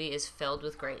this movie is filled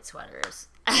with great sweaters.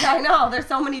 I know, there's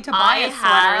so many Tobias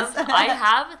sweaters. I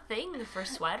have a thing for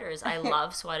sweaters. I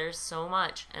love sweaters so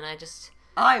much, and I just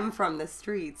I'm from the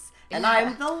streets, and Yeah.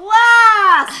 I'm the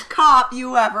last cop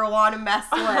you ever want to mess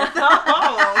with.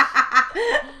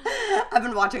 I've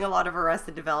been watching a lot of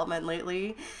Arrested Development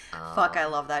lately. Fuck, I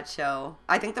love that show.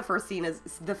 I think the first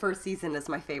season is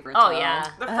my favorite. Oh, though. yeah.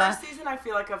 The first season, I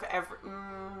feel like of every.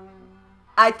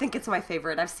 I think it's my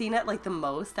favorite. I've seen it like the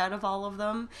most out of all of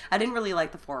them. I didn't really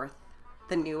like the fourth,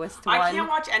 the newest one. I can't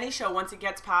watch any show once it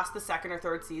gets past the second or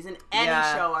third season. Any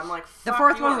Yeah. show, I'm like, The fuck,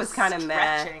 fourth you one are was kind of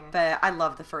meh, stretching. but I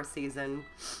love the first season.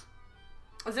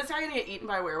 Is this guy gonna get eaten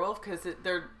by a werewolf? Because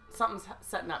something's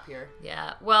setting up here.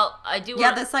 Yeah. Well, I do.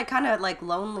 Yeah, this like kind of like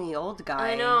lonely old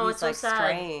guy. I know, He's it's so like sad.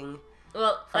 straying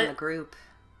Well, from the group.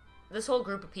 this whole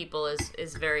group of people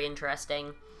is very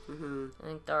interesting. Mm-hmm. I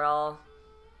think they're all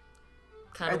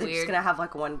kind Are of they weird. just gonna have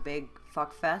like one big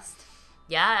fuck fest?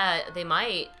 Yeah, they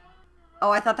might. Oh,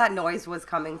 I thought that noise was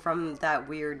coming from that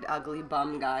weird, ugly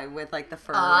bum guy with like the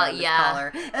fur around his yeah.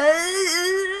 collar.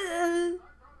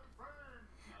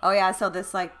 Oh yeah, so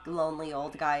this like lonely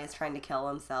old guy is trying to kill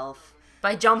himself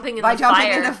By jumping in by the jumping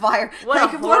fire. into fire. What a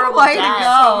Like, horrible way death. to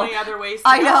So go! many other ways to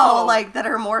I go. know, like that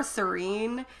are more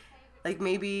serene. Like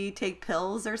maybe take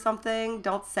pills or something.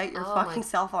 Don't set your Oh my fucking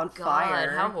self on God,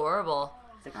 fire. how horrible.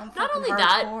 It's like, I'm Not fucking only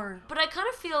hardcore. that, but I kind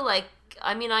of feel like,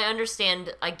 I mean, I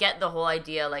understand, I get the whole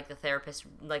idea, like the therapist,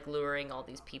 like luring all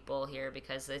these people here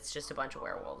because it's just a bunch of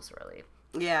werewolves, really.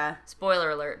 Yeah.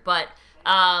 Spoiler alert. But,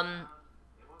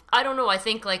 I don't know, I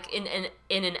think like in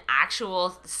an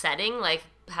actual setting, like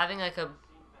having like a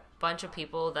bunch of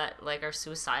people that like are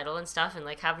suicidal and stuff and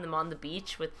like having them on the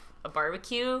beach with a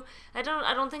barbecue, I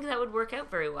don't think that would work out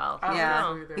very well. I don't Yeah.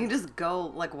 know either. You can just go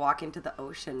like walk into the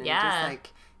ocean and Yeah. just like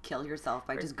kill yourself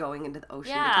by just going into the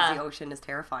ocean Yeah. because the ocean is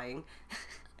terrifying.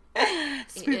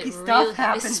 Spooky It stuff really-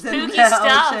 happens in spooky the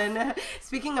stuff. ocean.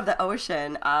 Speaking of the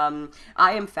ocean, I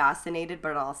am fascinated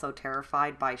but also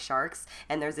terrified by sharks.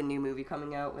 And there's a new movie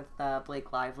coming out with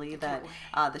Blake Lively that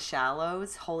The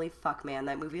Shallows. Holy fuck, man,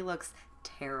 that movie looks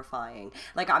terrifying.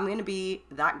 Like, I'm gonna be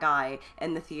that guy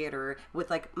in the theater with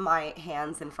like my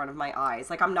hands in front of my eyes.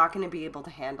 Like, I'm not gonna be able to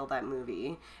handle that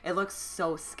movie. It looks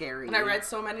so scary. And I read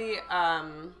so many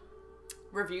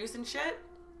reviews and shit,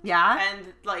 Yeah.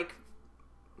 and like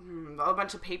a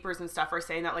bunch of papers and stuff are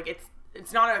saying that like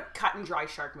it's not a cut and dry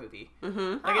shark movie.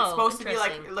 Mm-hmm. Like it's Oh, supposed to be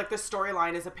interesting. like the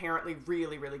storyline is apparently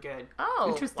really really good. Oh,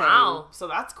 Interesting. wow. So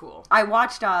that's cool. I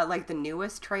watched like the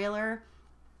newest trailer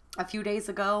a few days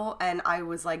ago and I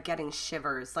was like getting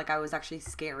shivers. Like I was actually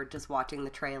scared just watching the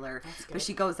trailer. But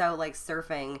she goes out like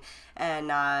surfing and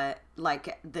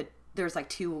there's like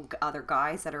two other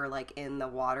guys that are like in the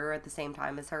water at the same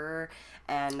time as her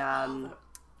and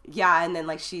yeah, and then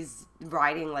like she's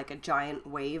riding like a giant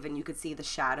wave and you could see the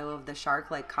shadow of the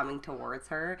shark like coming towards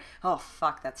her. Oh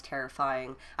fuck, that's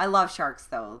terrifying. I love sharks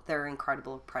though. They're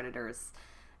incredible predators.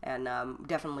 And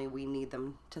definitely we need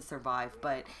them to survive,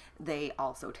 but they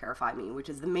also terrify me, which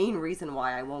is the main reason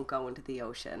why I won't go into the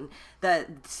ocean. The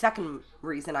second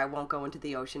reason I won't go into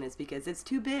the ocean is because it's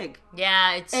too big.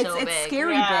 Yeah, it's so It's big.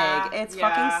 scary Yeah, big. It's yeah.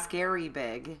 fucking scary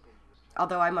big.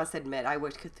 Although I must admit, I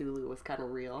wish Cthulhu was kind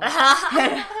of real.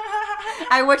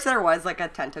 I wish there was like a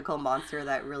tentacle monster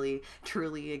that really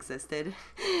truly existed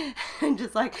and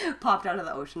just like popped out of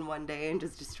the ocean one day and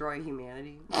just destroy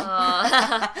humanity.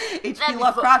 H.P. That'd be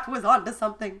Lovecraft was onto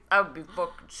something. That would be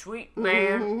fucking sweet,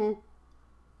 man.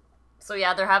 So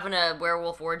yeah, they're having a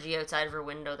werewolf orgy outside of her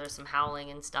window. There's some howling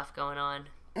and stuff going on.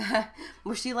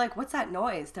 Was she like, what's that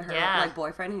noise to her Yeah. like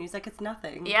boyfriend? And he's like, it's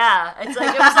nothing. Yeah, it's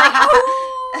like, it was like, ooh!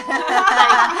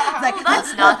 It's like,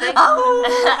 That's nothing.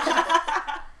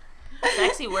 Oh.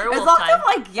 Sexy werewolf There's lots time. of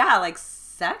like, yeah, like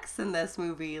sex in this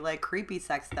movie, like creepy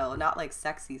sex though, not like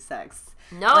sexy sex.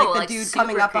 No, like the like, dude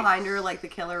coming super up creep- behind her, like the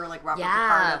killer, like Robert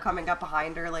Yeah. Picardo coming up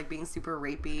behind her, like being super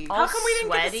rapey. All How come we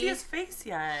didn't get to sweaty. see his face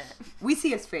yet? We see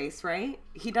his face, right?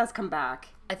 He does come back.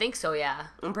 I think so, yeah.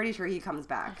 I'm pretty sure he comes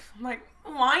back. I'm like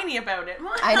whiny about it.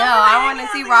 I know. I want to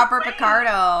see Robert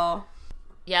Picardo.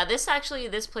 Yeah, this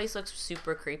place looks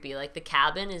super creepy. Like, the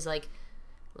cabin is, like,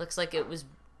 looks like it was,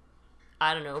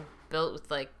 I don't know, built with,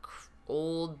 like,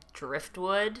 old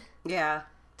driftwood. Yeah.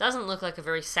 Doesn't look like a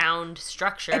very sound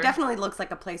structure. It definitely looks like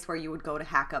a place where you would go to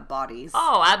hack up bodies.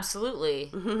 Oh,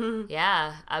 absolutely.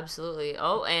 Yeah, absolutely.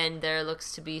 Oh, and there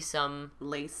looks to be some...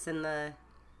 Lace in the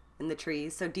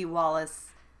trees. So Dee Wallace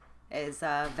is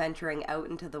venturing out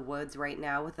into the woods right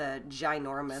now with a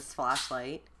ginormous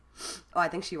flashlight. Oh, I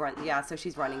think she so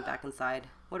she's running back inside.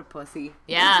 What a pussy.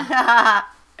 Yeah.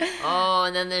 Oh,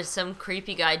 and then there's some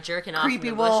creepy guy jerking off Creepy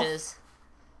in the wolf. bushes.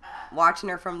 Watching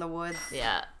her from the woods.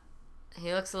 Yeah.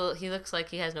 He looks like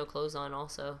he has no clothes on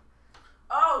also.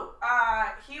 Oh,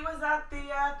 he was at the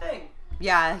thing.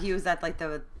 Yeah, he was at like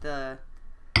the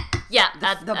Yeah,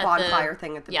 the bonfire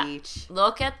thing at the yeah. beach.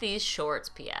 Look at these shorts,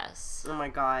 P.S. Oh my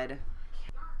god.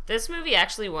 This movie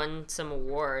actually won some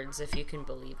awards, if you can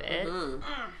believe it.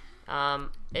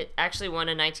 It actually won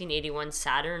a 1981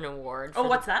 Saturn Award. Oh,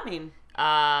 what's that mean?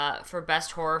 For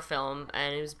Best Horror Film,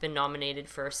 and it has been nominated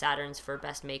for Saturns for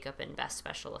Best Makeup and Best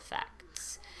Special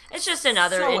Effects. It's just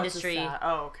another So what's industry this at?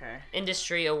 Oh, okay.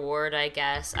 industry award, I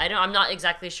guess. I'm not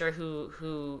exactly sure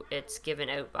who it's given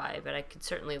out by, but I could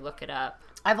certainly look it up.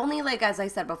 I've only, like, as I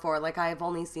said before, like, I've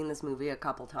only seen this movie a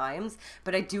couple times,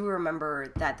 but I do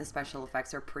remember that the special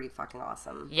effects are pretty fucking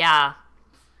awesome. Yeah.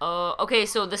 Okay,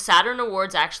 so the Saturn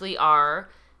Awards actually are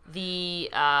the,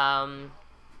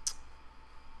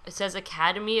 it says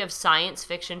Academy of Science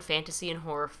Fiction, Fantasy, and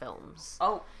Horror Films.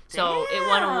 Oh, so it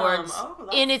won awards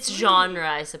in its sweet. genre,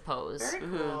 I suppose. Very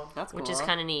cool. That's cool. Which is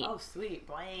kind of neat. Oh, sweet.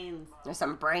 Brains. There's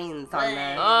some brains on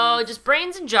there. Oh, just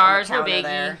brains and jars, no counter biggie.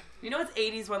 there. You know it's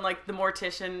 80s when, like, the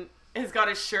mortician has got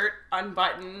his shirt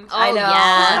unbuttoned. Oh, I know.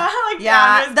 yeah. Like,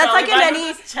 Yeah, down his that's belly like in button any-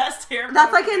 with his chest hair.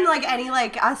 That's like in like any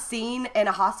like a scene in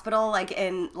a hospital, like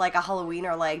in like a Halloween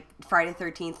or like Friday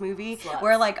 13th movie, Sluts.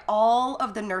 where like all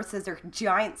of the nurses are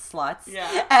giant sluts,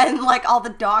 Yeah. and like all the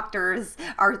doctors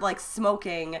are like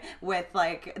smoking with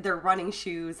like their running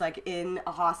shoes, like in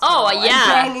a hospital. Oh, and yeah.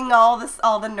 banging all the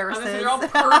I was nurses. gonna say, they're all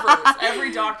perverts.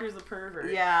 Every doctor's a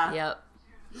pervert. Yeah. Yep.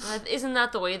 Isn't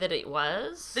that the way that it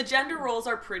was? The gender roles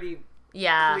are pretty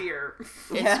Yeah. clear.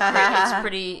 It's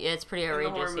pretty in the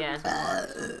horror outrageous, yeah.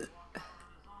 movies.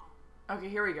 Okay,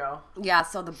 here we go. Yeah.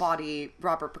 So the body,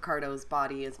 Robert Picardo's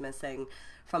body, is missing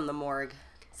from the morgue.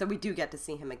 So we do get to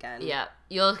see him again. Yeah,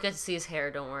 you'll get to see his hair.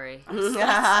 Don't worry.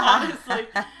 Honestly.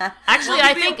 Actually, Will I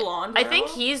he be a think blonde I think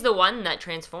girl? he's the one that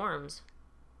transforms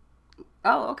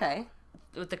Oh, okay.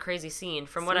 with the crazy scene.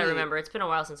 From what I Sweet. remember, it's been a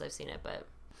while since I've seen it, but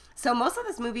So most of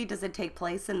this movie, does it take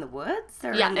place in the woods?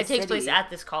 Or yeah, in the it takes place city? at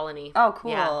this colony. Oh,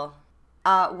 cool.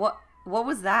 Yeah. What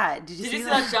was that? Did you Did see you see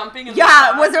that? that jumping? In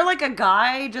Yeah, the was there like a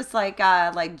guy just like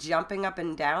jumping up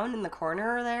and down in the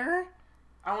corner there?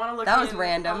 I want to look. That was in-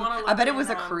 random. wanna look I bet it in, was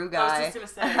a crew I guy. was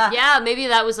just gonna say. Yeah, maybe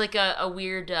that was like a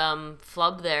weird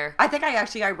flub there. I think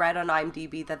I read on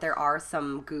IMDb that there are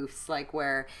some goofs like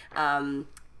where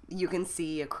you can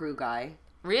see a crew guy.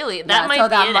 Really, that Yeah, might so be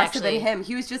that it. must Actually, have been him.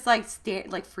 He was just like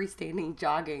freestanding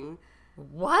jogging.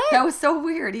 what? That was so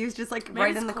weird. He was just like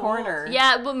right it's in the cold. corner.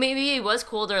 Yeah, but maybe he was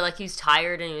cold or like he was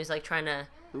tired and he was like trying to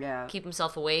Yeah. keep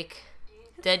himself awake.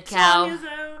 Dead Tongue cow. is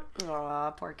out.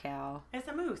 Aw, poor cow. It's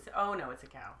a moose. Oh no, it's a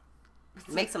cow.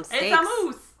 Make some It's steaks. a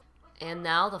moose. And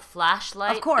now the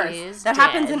flashlight Of course, is that dead.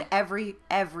 happens in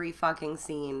every fucking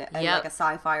scene in Yep. like a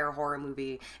sci-fi or horror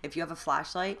movie. If you have a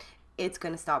flashlight, it's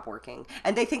gonna stop working,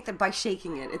 and they think that by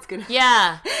shaking it, it's gonna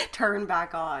Yeah. turn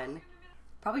back on.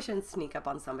 Probably shouldn't sneak up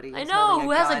on somebody. I who's know, holding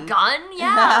who has a gun?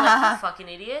 Yeah, like, you fucking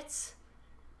idiots.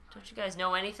 Don't you guys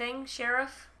know anything,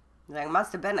 Sheriff? Like,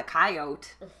 must have been a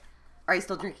coyote. Are you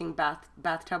still drinking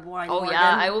bathtub wine? Oh, Morgan?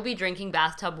 yeah, I will be drinking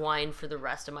bathtub wine for the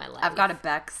rest of my life. I've got a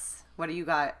Beck's. What do you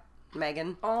got,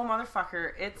 Megan? Oh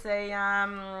motherfucker! It's a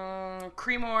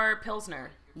Creemore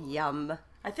Pilsner. Yum.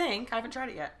 I think I haven't tried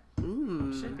it yet.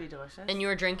 Should be delicious. And you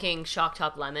were drinking Shock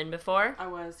Top Lemon before? I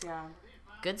was, yeah.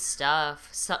 Good stuff.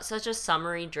 Such a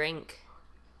summery drink.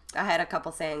 I had a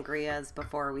couple sangrias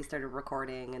before we started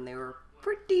recording, and they were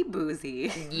pretty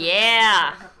boozy.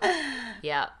 Yeah.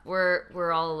 Yeah,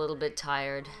 we're all a little bit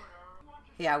tired.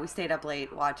 Yeah, we stayed up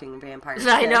late watching Vampire.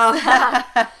 I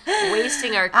know.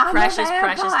 Wasting our I'm a precious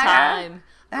vampire. time.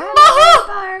 I'm a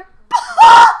vampire.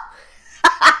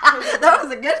 That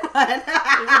was a good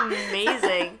one.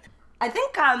 Amazing. I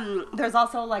think there's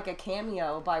also like a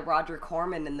cameo by Roger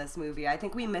Corman in this movie. I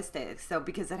think we missed it, so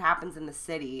because it happens in the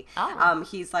city. Oh.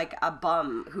 He's like a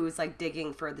bum who's like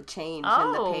digging for the change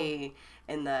Oh.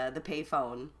 in the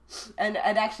payphone, and it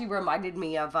actually reminded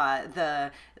me of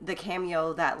the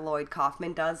cameo that Lloyd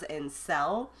Kaufman does in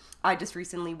Cell. I just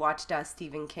recently watched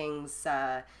Stephen King's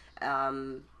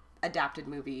adapted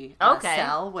movie Okay.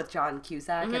 Cell with John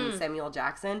Cusack and Samuel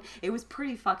Jackson. It was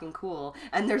pretty fucking cool.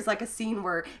 And there's like a scene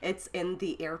where it's in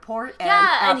the airport and,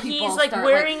 Yeah, and people he's, like, start,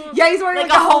 wearing, yeah, he's wearing like,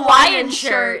 like, a a Hawaiian Hawaiian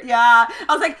shirt. Yeah, I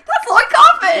was like, that's Lloyd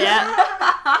Kaufman.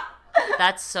 Yeah.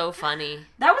 That's so funny.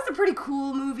 That was a pretty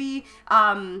cool movie.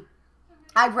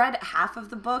 I read half of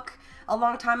the book a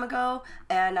long time ago,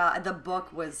 and the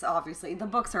book was obviously, the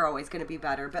books are always going to be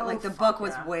better, but like the book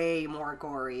was way more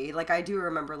gory. Like I do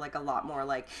remember like a lot more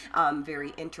like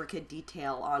very intricate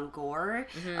detail on gore,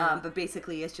 but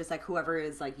basically it's just like whoever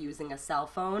is like using a cell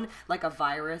phone, like a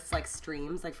virus like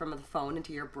streams like from the phone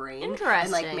into your brain and like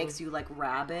Interesting. makes you like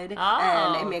rabid,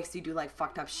 Oh. and it makes you do like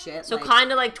fucked up shit. So like,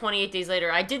 kind of like 28 Days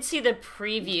Later. I did see the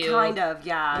preview. kind of,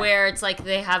 yeah. Where it's like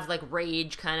they have like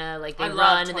rage, kind of like they I love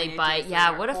run and they 28 bite. Days Yeah,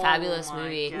 Later. what a Oh. fabulous this my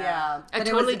movie. God. Yeah, A but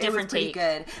totally it was different pretty take.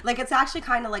 good. Like it's actually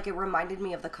kind of like it reminded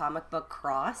me of the comic book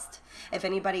Crossed. If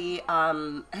anybody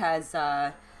has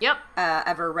Yep.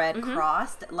 ever read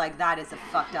Crossed, like that is a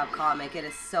fucked up comic. It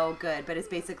is so good, but it's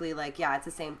basically like it's the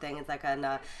same thing. It's like an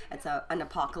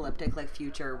apocalyptic like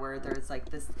future where there's like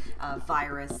this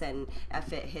virus, and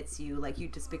if it hits you, like you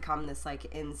just become this like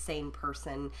insane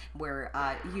person where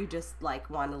you just like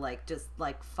want to like just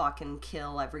like fucking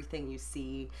kill everything you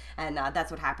see, and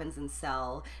that's what happens in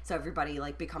Cell. So everybody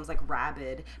like becomes like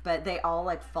rabid, but they all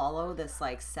like follow this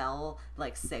like cell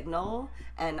like signal,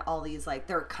 and all these like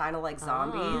they're kind of like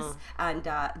zombies. And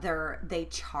they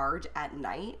charge at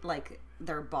night, like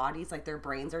their bodies, like their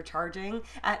brains are charging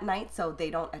at night, so they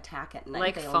don't attack at night.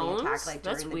 Like they phones? only attack like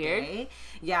during That's the weird. day.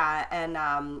 Yeah,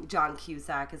 and John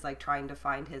Cusack is like trying to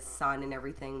find his son and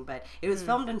everything, but it was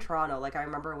filmed in Toronto. Like I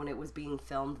remember when it was being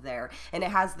filmed there, and it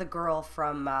has the girl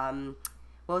from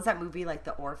what was that movie, like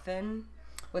The Orphan,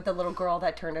 with the little girl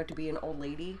that turned out to be an old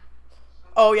lady.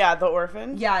 Oh yeah, The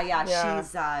Orphan.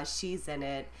 Yeah. She's in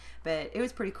it, but it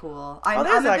was pretty cool. I'm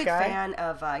there's a that big guy. fan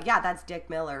of that's Dick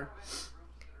Miller.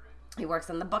 He works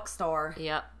in the bookstore.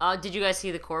 Yep. Did you guys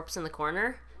see the corpse in the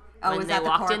corner? Oh, when is they that the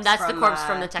walked corpse in? That's from, the corpse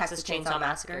from the Texas Chainsaw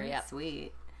Massacre. Yeah.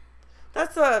 Sweet.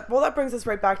 That's well, that brings us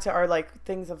right back to our like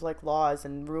things of like laws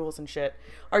and rules and shit.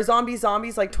 Are zombies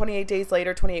like 28 days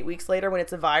later, 28 weeks later when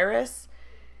it's a virus?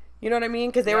 You know what I mean?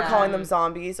 Because they were calling them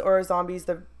zombies, or are zombies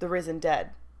the risen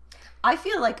dead? I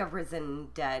feel like a risen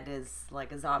dead is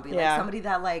like a zombie, like somebody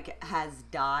that like has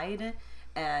died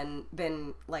and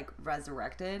been like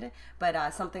resurrected,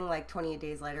 but something like 28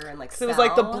 days later and like So it was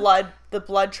like the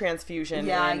blood transfusion.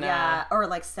 Or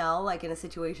like Cell, like in a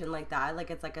situation like that, like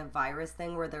it's like a virus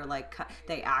thing where they're like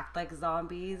they act like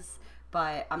zombies,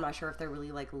 but I'm not sure if they're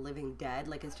really like living dead.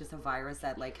 Like it's just a virus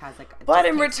that like has like. But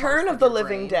in Return of the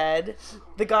Living Dead,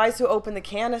 the guys who open the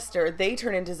canister, they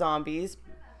turn into zombies.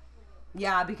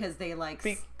 Yeah, because they like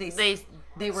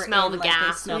they were smell in, the like,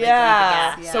 gas. They smell They the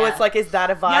Yeah. gas. So it's like, is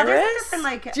that a virus? Yeah, there's different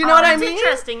like. Do you know what I It's mean?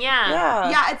 interesting, yeah.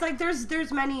 Yeah, it's like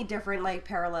there's many different like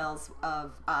parallels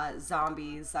of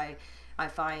zombies. I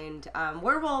find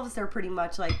werewolves are pretty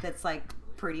much like that's like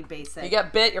pretty basic. You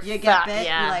get bit, you're you fat. get bit,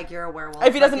 Yeah. like you're a werewolf.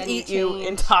 If he doesn't and eat you change.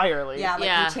 entirely. Yeah, like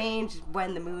Yeah. you change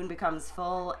when the moon becomes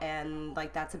full, and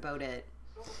like that's about it.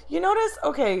 You notice,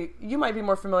 okay, you might be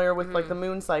more familiar with like the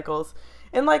moon cycles.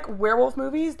 In like werewolf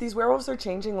movies, these werewolves are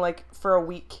changing like for a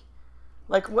week.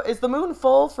 Like, is the moon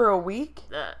full for a week?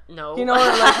 No. You know, or,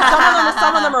 like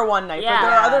some of them are one night, but there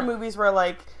are Yeah. other movies where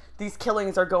like these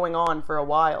killings are going on for a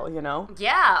while. You know?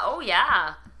 Yeah. Oh,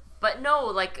 yeah. But no,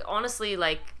 like honestly,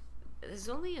 like there's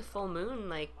only a full moon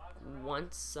like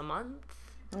once a month.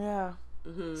 Yeah.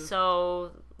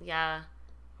 So yeah,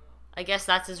 I guess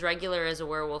that's as regular as a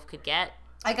werewolf could get.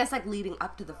 I guess like leading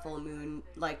up to the full moon,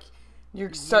 like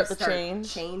You start to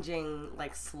change. changing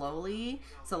like slowly,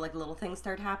 so like little things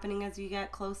start happening as you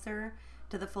get closer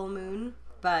to the full moon.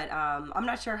 But I'm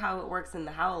not sure how it works in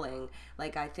The Howling.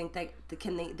 Like I think they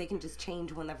can just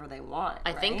change whenever they want.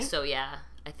 I think so. Yeah,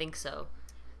 I think so.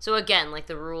 So again, like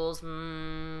the rules.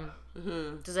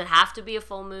 Does it have to be a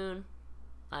full moon?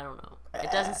 I don't know.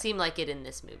 It doesn't seem like it in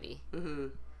this movie.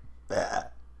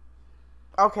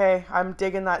 Okay, I'm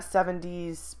digging that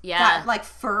 70s. Yeah, That like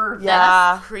fur vest.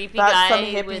 Yeah. creepy That's some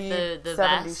guy with hippie the 70s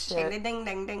vest. shit. Ding ding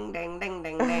ding ding ding ding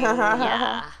ding.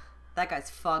 Yeah. That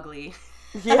guy's fugly.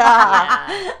 Yeah.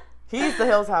 Yeah. He's The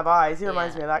Hills Have Eyes. He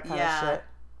reminds Yeah. me of that kind Yeah. of shit.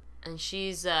 And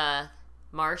she's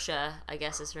Marsha, I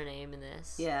guess is her name in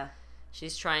this. Yeah,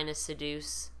 She's trying to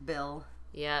seduce. Bill.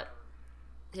 Yep.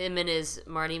 Him in his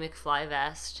Marty McFly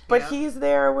vest. But Yep. he's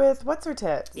there with what's her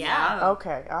tits? Yeah.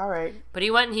 Okay, all right. But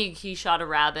he went and he shot a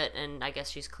rabbit, and I guess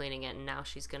she's cleaning it, and now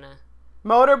she's gonna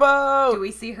Motorboat. Do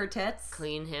we see her tits?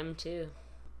 clean him too.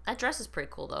 That dress is pretty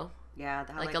cool though. Yeah,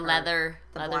 I Like a her. leather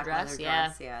The leather black dress. leather Yeah.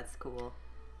 dress. Yeah, it's cool.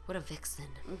 What a vixen.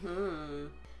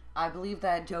 I believe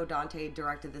that Joe Dante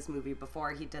directed this movie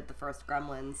before he did the first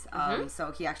Gremlins,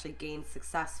 so he actually gained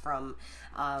success from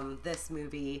this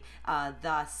movie,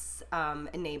 thus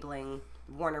enabling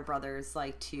Warner Brothers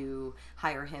like to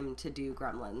hire him to do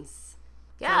Gremlins.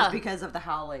 So it Yeah. was because of The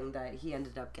Howling that he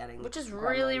ended up getting, Which is Gremlins.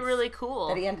 really, really cool.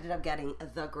 That he ended up getting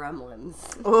the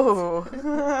Gremlins. Ooh,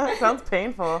 sounds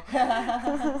painful.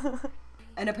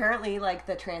 And apparently, like,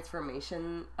 the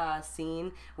transformation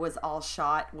scene was all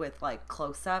shot with, like,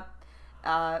 close-up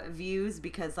views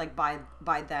because, like, by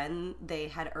then, they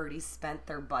had already spent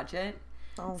their budget.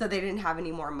 Oh. So they didn't have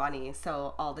any more money.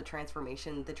 So all the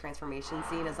transformation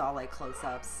scene is all, like,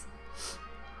 close-ups.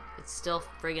 It's still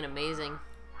friggin' amazing.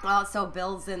 So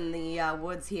Bill's in the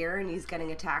woods here, and he's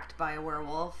getting attacked by a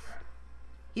werewolf.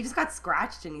 He just got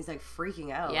scratched and he's like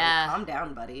freaking out. Yeah. Like, calm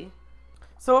down, buddy.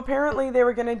 So apparently they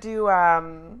were gonna do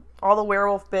all the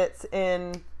werewolf bits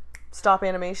in stop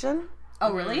animation,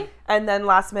 Oh, really? and then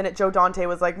last minute Joe Dante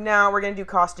was like, "No, we're gonna do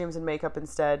costumes and makeup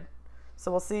instead." So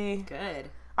we'll see. Good.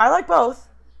 I like both.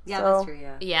 Yeah, So- that's true,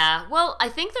 yeah. Yeah. Well, I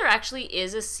think there actually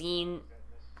is a scene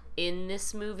in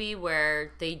this movie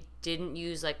where they didn't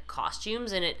use like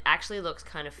costumes and it actually looks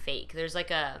kind of fake. There's like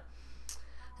I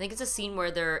think it's a scene where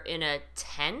they're in a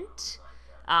tent.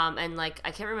 And like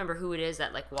I can't remember who it is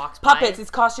that like walks by. Puppets. It's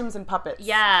costumes and puppets.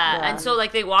 Yeah. And so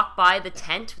like they walk by the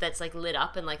tent that's like lit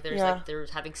up and like there's Yeah. like they're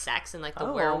having sex and like the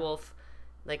Oh. werewolf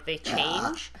like they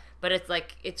change. But it's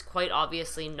like it's quite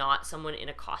obviously not someone in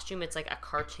a costume. It's like a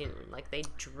cartoon. Like they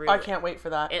drew I it. can't wait for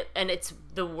that. And it's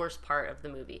the worst part of the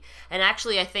movie. And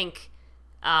actually, I think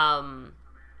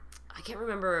I can't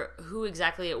remember who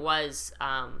exactly it was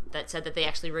that said that they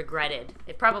actually regretted.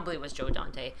 It probably was Joe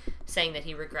Dante saying that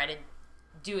he regretted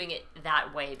doing it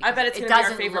that way. I bet it's it gonna be our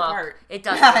doesn't favorite look, part. It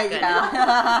doesn't look good.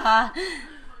 Yeah.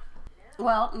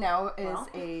 Well, now is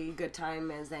a good time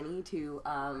as any to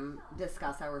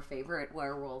discuss our favorite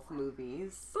werewolf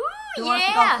movies. Ooh, Who yeah. wants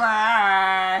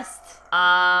to go first?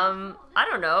 I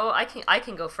don't know. I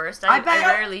can go first. I bet-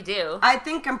 rarely do. I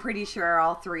think I'm pretty sure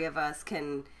all three of us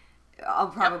can. I'll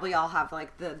probably all have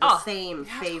like the Oh, same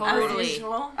favorite. totally.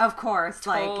 Of course,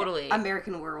 Totally. like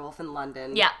American Werewolf in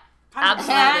London. Yeah. 100%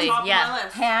 Absolutely. top of my Yeah.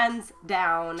 list. Hands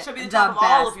down, Should be the the top best,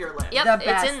 of all of your list. Yep, the it's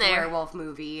best in there. werewolf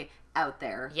movie out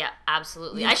there. Yeah,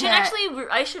 absolutely. You I should can't- actually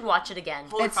I should watch it again.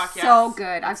 Holy It's fuck, yes. so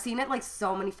good. I've seen it like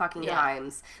so many fucking Yeah.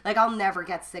 times. Like I'll never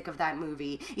get sick of that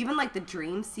movie. Even like the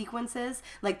dream sequences,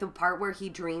 like the part where he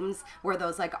dreams where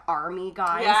those like army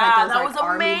guys, Yeah, like those that like was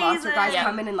army monster guys amazing. Yeah.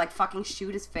 come in and like fucking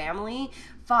shoot his family.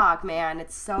 Fuck, man,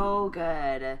 it's so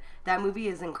good. That movie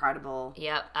is incredible.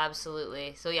 Yep,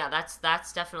 absolutely. So yeah,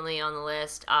 that's definitely on the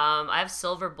list. I have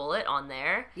Silver Bullet on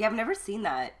there. Yeah, I've never seen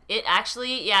that. It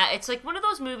actually, yeah, it's like one of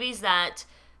those movies that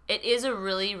it is a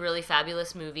really, really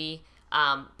fabulous movie.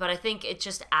 But I think it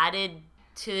just added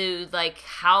to like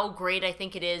how great I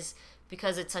think it is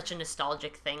because it's such a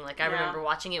nostalgic thing. Like I Yeah. remember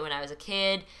watching it when I was a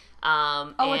kid.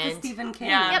 Oh, and, it's a Stephen King.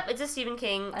 Yeah. Yep, it's a Stephen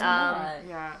King. I know that.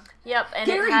 Yeah. Yep, and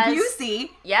Gary it has,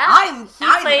 Busey. Yeah, I'm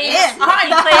plays,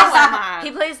 in.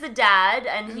 he plays the dad,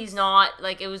 and he's not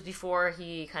like it was before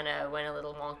he kind of went a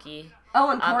little wonky.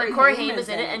 Oh, and And Corey Haim Haim is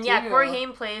in it, and yeah, too. Corey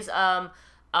Haim plays a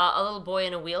little boy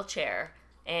in a wheelchair,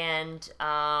 and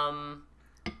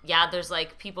yeah, there's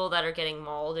like people that are getting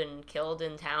mauled and killed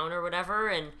in town or whatever,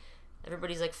 and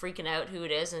everybody's like freaking out who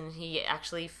it is, and he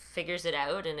actually figures it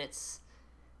out, and it's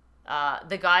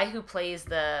the guy who plays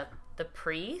the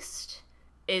priest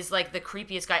is like the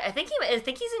creepiest guy. I think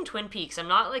he's in Twin Peaks. I'm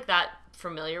not like that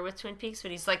familiar with Twin Peaks,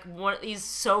 but he's like he's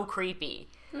so creepy.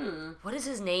 What is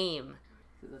his name?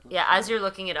 Yeah, as you're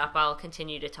looking it up, I'll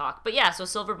continue to talk. But yeah, so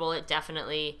Silver Bullet,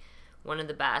 definitely one of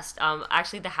the best.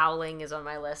 Actually, The Howling is on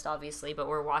my list, obviously, but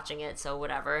we're watching it, so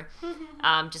whatever.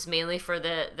 Just mainly for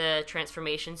the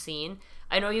transformation scene.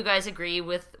 I know you guys agree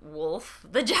with Wolf,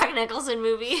 the Jack Nicholson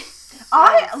movie.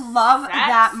 I love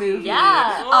that sexy. movie.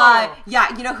 Yeah.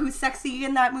 Yeah, you know who's sexy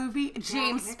in that movie?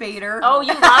 James Spader. Oh,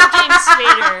 you love James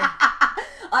Spader.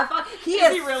 He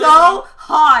is he really so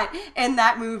hot in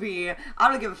that movie. I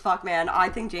don't give a fuck, man. I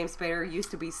think James Spader used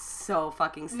to be so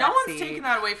fucking sexy. No one's taking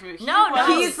that away from you. No, no.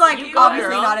 He's like You go,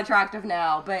 obviously girl. not attractive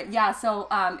now, but yeah. So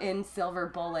in Silver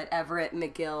Bullet, Everett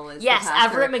McGill is Yes, the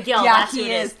pastor. Everett McGill, Yeah, that's he who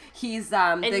it is. He's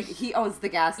he- he owns the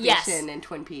gas Yes. station in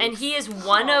Twin Peaks, And he is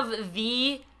one of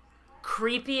the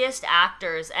creepiest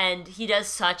actors, and he does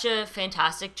such a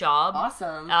fantastic job.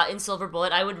 awesome. In Silver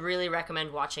Bullet, I would really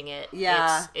recommend watching it.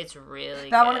 Yeah. It's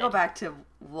really But I want good. to go back to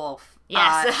Wolf.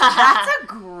 Yes. That's a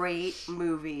great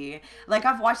movie. Like,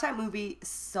 I've watched that movie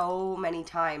so many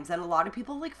times, and a lot of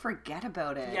people, like, forget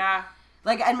about it. Yeah.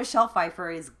 Like, and Michelle Pfeiffer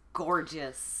is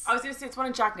gorgeous. I was going to say, it's one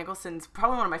of Jack Nicholson's,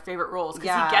 probably one of my favorite roles, because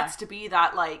Yeah. he gets to be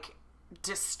that, like,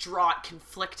 distraught,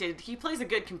 conflicted. He plays a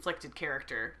good conflicted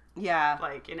character. Yeah.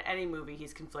 Like, in any movie,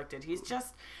 he's conflicted. He's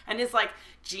just, and his, like,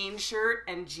 jean shirt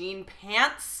and jean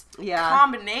pants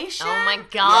combination. Oh my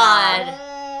god.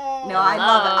 No, I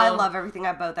love it. I Hello. love everything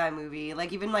about that movie.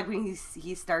 Like, even, like, when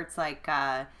he starts, like,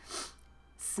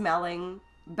 smelling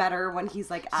better when he's,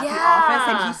 like, at the Yeah. office,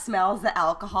 and he smells the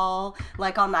alcohol,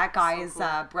 like, on that guy's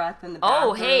breath in the bathroom.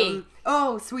 Oh, hey.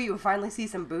 Oh, sweet. We finally see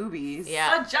some boobies.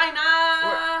 Yeah.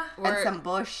 Vagina! And some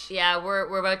bush. Yeah,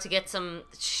 we're about to get some.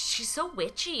 She's so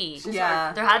witchy.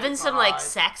 Yeah. They're having some like God.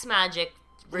 sex magic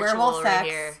ritual Werewolf over sex.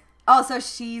 here. Oh, so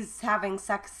she's having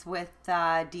sex with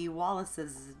Dee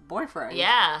Wallace's boyfriend.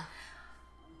 Yeah.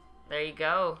 There you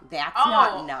go. That's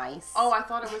not nice. Oh, I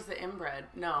thought it was the inbred.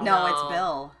 No, it's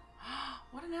Bill.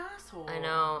 What an asshole. I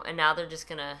know. And now they're just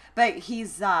gonna... But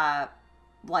he's,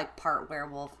 like, part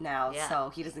werewolf now,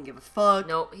 so he doesn't give a fuck.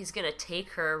 Nope, he's gonna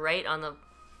take her right on the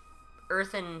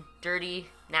earthen, dirty,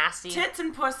 nasty tits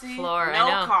and pussy floor. No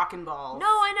I know. cock and balls. No,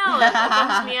 I know. That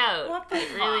bums me out. What the It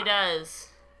fuck? really does.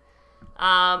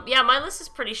 Yeah, my list is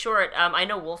pretty short. I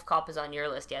know Wolf Cop is on your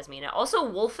list, Yasmina. Also,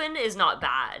 Wolfen is not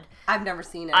bad. I've never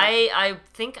seen it. I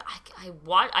think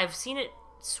I've seen it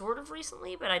sort of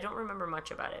recently, but I don't remember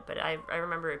much about it. But I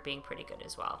remember it being pretty good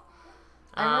as well.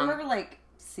 I remember, like,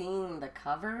 seeing the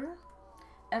cover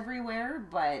everywhere,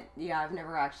 but yeah, I've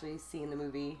never actually seen the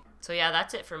movie. So yeah,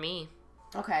 that's it for me.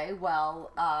 Okay,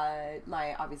 well,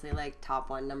 my obviously like top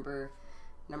one, number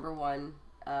one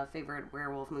favorite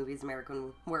werewolf movies,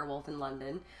 American Werewolf in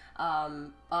London.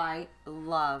 I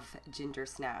love Ginger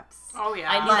Snaps. Oh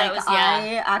yeah. I knew Like, that was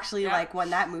I actually Yeah. like when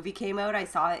that movie came out, I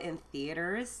saw it in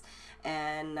theaters.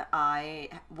 And I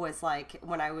was like,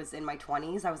 when I was in my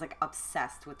 20s, I was like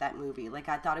obsessed with that movie. Like,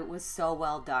 I thought it was so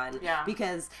well done. Yeah.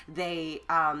 Because they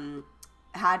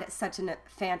had such a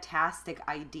fantastic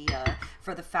idea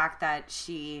for the fact that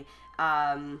she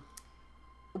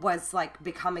was like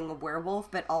becoming a werewolf,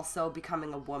 but also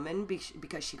becoming a woman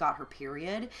because she got her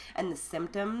period, and the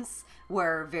symptoms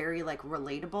were very like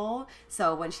relatable.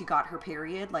 So when she got her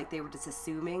period, like they were just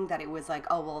assuming that it was like,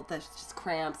 oh well, that's just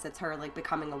cramps, it's her like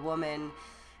becoming a woman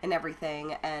and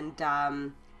everything. And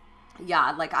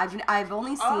yeah, like I've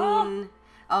only seen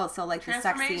so like the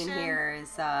sex scene here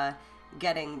is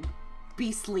getting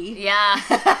beastly. Yeah.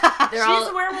 She's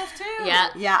a werewolf too. Yeah.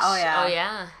 Yeah, oh yeah. Oh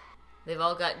yeah. They've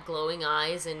all got glowing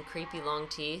eyes and creepy long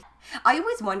teeth. I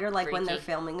always wonder, like, when they're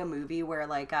Freaky. filming a movie where,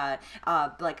 like a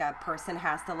person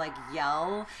has to, like,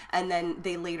 yell, and then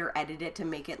they later edit it to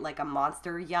make it, like, a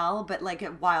monster yell, but, like,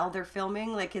 while they're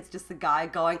filming, like, it's just the guy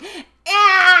going, Yep.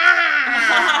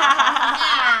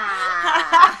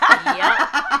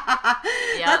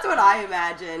 Yep. That's what I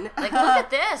imagine. Like, look at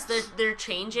this. They're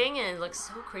changing and it looks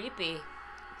so creepy.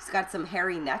 He's got some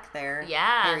hairy neck there.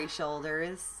 Yeah. Hairy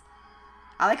shoulders.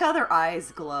 I like how their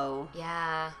eyes glow.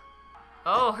 Yeah.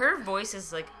 Oh, her voice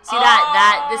is like... See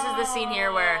that? This is the scene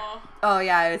here where Oh,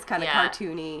 yeah, it's kind of Yeah.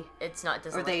 cartoony. it's not...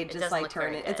 Doesn't Or they look, it just, doesn't like, look turn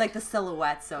very it. good. It's like the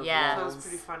silhouettes of Yeah. That was wolves.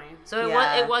 pretty funny. So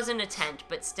Yeah. it wasn't a tent,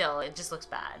 but still, it just looks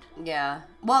bad. Yeah.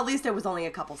 Well, at least it was only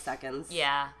a couple seconds.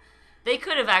 Yeah. They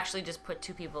could have actually just put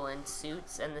two people in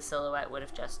suits and the silhouette would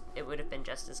have been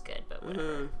just as good, but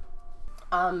whatever.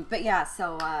 But yeah,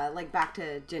 so, like, back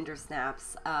to Ginger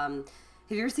Snaps.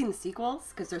 Have you ever seen the sequels?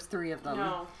 Because there's 3 of them.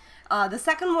 No. The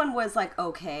second one was, like,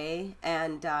 okay,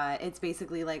 and it's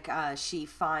basically, like, she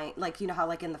like, you know how,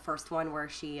 like, in the first one where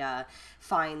she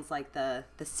finds, like, the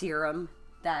serum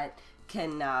that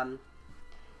can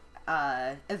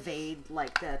evade,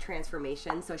 like, the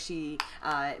transformation, so she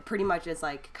pretty much is,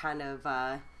 like, kind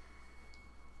of...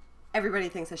 Everybody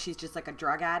thinks that she's just like a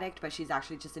drug addict, but she's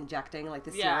actually just injecting like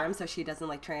the Yeah. serum so she doesn't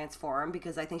like transform,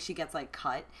 because I think she gets like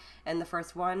cut in the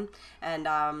first one. And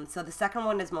so the second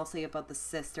one is mostly about the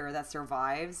sister that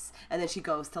survives, and then she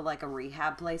goes to like a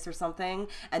rehab place or something.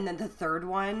 And then the third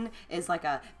one is like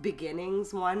a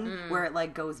beginnings one where it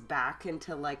like goes back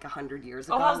into like 100 years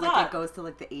ago. how's like that? it goes to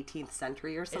like the 18th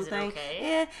century or it something. okay?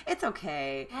 Yeah, it's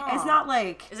okay. Oh. It's not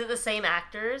like... Is it the same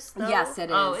actors, though? Yes, it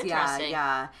is. Oh, yeah, interesting.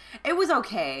 yeah. It was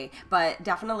okay, but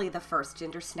definitely the first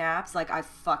Ginger Snaps. Like, I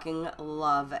fucking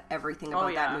love everything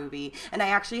about yeah. that movie. And I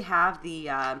actually have the,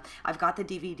 I've got the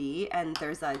DVD, and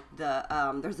there's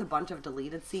a bunch of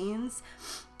deleted scenes.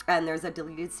 And there's a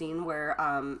deleted scene where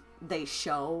they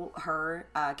show her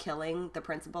killing the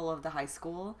principal of the high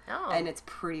school. Oh. And it's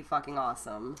pretty fucking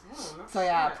awesome. Oh, no So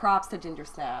yeah, shit. props to Ginger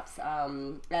Snaps.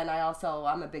 And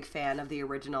I'm a big fan of the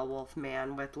original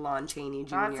Wolfman with Lon Chaney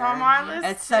Jr. That's on my list.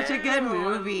 It's such a good too.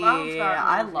 movie. Love that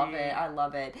I movie. love it. I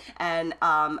love it. And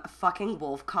fucking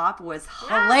Wolf Cop was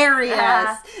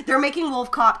hilarious. They're making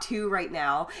Wolf Cop 2 right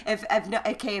now. If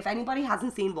anybody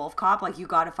hasn't seen Wolf Cop, like, you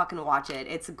gotta fucking watch it.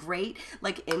 It's a great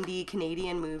like indie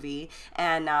Canadian movie,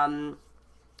 and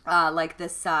like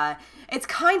this it's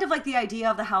kind of like the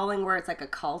idea of The Howling, where it's like a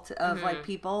cult of like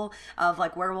people of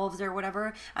like werewolves or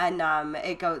whatever, and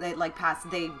they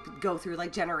go through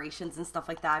like generations and stuff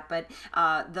like that. But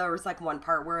there was like one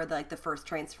part where like the first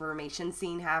transformation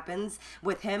scene happens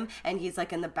with him, and he's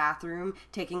like in the bathroom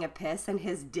taking a piss, and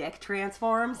his dick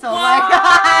transforms. So like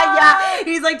yeah,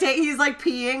 he's like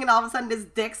peeing, and all of a sudden his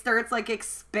dick starts like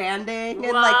expanding,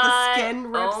 and like the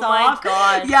skin rips Oh my off.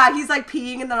 God. Yeah, he's like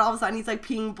peeing, and then all of a sudden he's like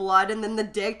peeing blood, and then the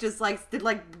dick just like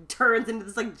turns into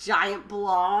this like giant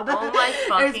blob. Oh my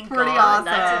fucking It's pretty God, awesome.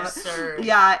 that's absurd.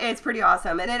 Yeah, it's pretty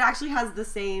awesome, and it actually has the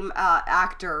same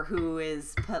actor who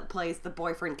plays the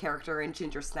boyfriend character in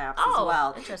Ginger Snaps as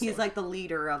well. Interesting. He's like the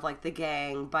leader of like the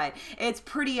gang, but it's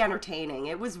pretty entertaining.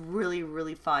 It was really,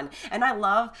 really fun, and I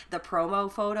love the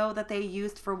promo photo that they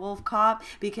used for Wolf Cop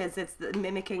because it's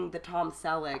mimicking the Tom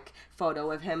Selleck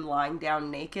photo of him lying down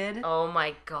naked. Oh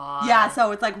my God. Yeah,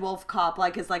 so it's like Wolf Cop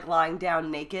like is like lying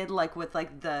down naked, like with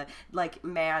like the like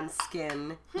man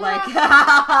skin like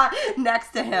next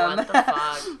to him. What the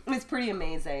fuck? It's pretty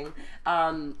amazing.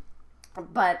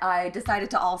 But I decided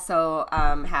to also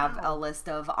have a list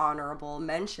of honorable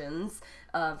mentions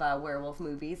of werewolf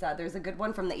movies. There's a good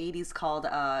one from the 80s called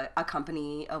A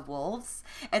Company of Wolves.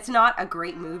 It's not a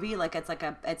great movie, like it's like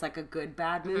a good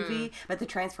bad movie, but the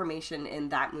transformation in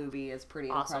that movie is pretty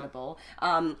incredible.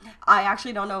 I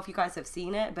actually don't know if you guys have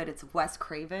seen it, but it's Wes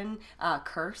Craven,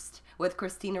 Cursed, with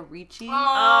Christina Ricci.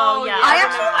 Oh yeah. I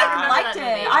actually liked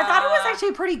that it. movie. I thought it was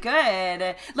actually pretty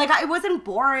good. Like, it wasn't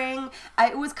boring.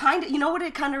 It was kind of, you know what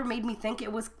it kind of made me think?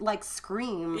 It was like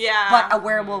Scream, but a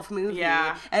werewolf movie.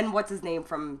 Yeah. And what's his name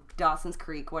from Dawson's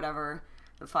Creek, whatever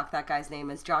the fuck that guy's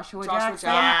name is, Joshua Jackson.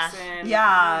 Jackson.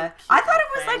 Yeah. I thought it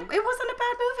was like, it wasn't a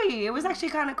bad movie. It was actually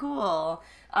kind of cool.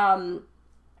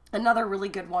 Another really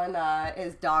good one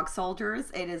is Dog Soldiers.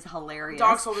 It is hilarious.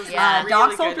 Dog Soldiers is Yeah. really Dog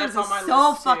good. Soldiers That's is on my so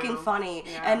list, fucking too. funny.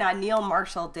 Yeah. And Neil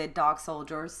Marshall did Dog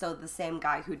Soldiers, so the same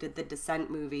guy who did the Descent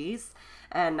movies.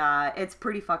 And it's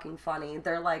pretty fucking funny.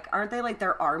 They're like, aren't they like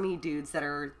they're army dudes that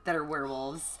are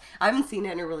werewolves? I haven't seen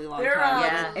it in a really long They're, time.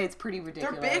 Yeah. It's pretty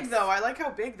ridiculous. They're big though. I like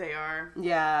how big they are.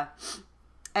 Yeah.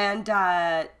 And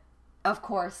of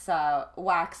course,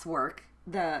 Waxwork,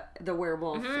 the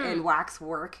werewolf in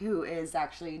Waxwork, who is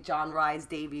actually John Rhys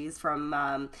Davies from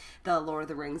the Lord of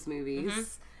the Rings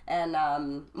movies. And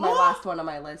my last one on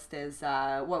my list is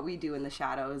What We Do in the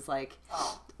Shadows, like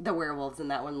the werewolves in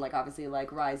that one, like obviously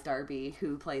like Rhys Darby,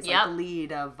 who plays like the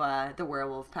lead of the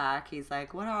werewolf pack. He's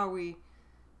like, what are we?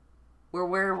 We're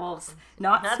werewolves,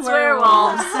 not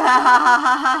werewolves.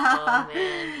 Oh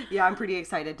man. Yeah, I'm pretty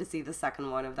excited to see the second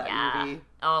one of that movie.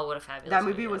 Oh, what a fabulous That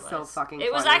movie was so fucking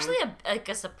It was funny.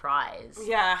 actually a surprise.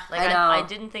 Yeah. Like I know. I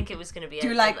didn't think it was going to be. Do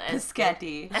you like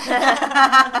Piscetti?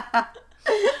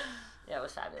 Yeah, it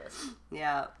was fabulous.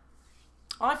 Yeah.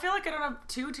 Well, I feel like I don't have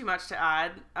too much to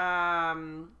add.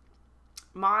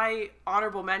 My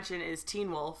honorable mention is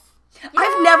Teen Wolf.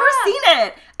 I've never seen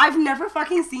it. I've never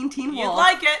fucking seen Teen Wolf. You'd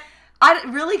like it.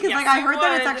 Really? Because Yes, like I you heard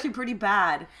that it's would. actually pretty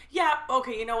bad. Yeah,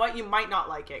 okay, you know what? You might not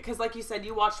like it. Because like you said,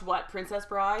 you watched what? Princess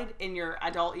Bride in your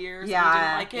adult years? Yeah. And you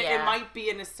didn't like it? Yeah. It might be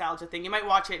a nostalgia thing. You might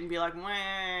watch it and be like,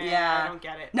 meh, Yeah. I don't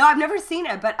get it. No, I've never seen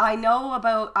it, but I know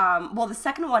about. Well, the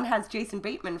second one has Jason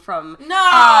Bateman from.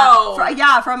 No!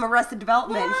 From Arrested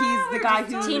Development. He's the guy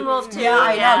who. Teen Wolf 2, Yeah,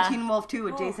 I yeah. know Teen Wolf 2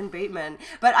 with Jason Bateman.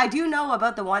 But I do know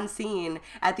about the one scene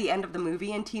at the end of the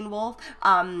movie in Teen Wolf,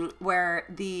 where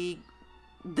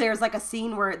there's like a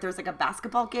scene where there's like a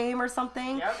basketball game or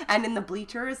something, and in the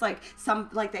bleachers, like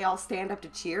they all stand up to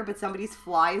cheer, but somebody's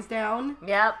flies down.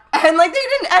 Yep. And like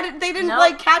they didn't Nope.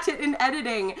 like catch it in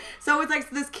editing. So it's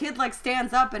like this kid like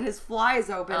stands up and his fly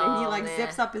is open and he Oh, like man.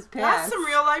 zips up his pants. That's some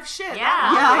real life shit.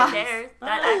 Yeah, Yeah. right there.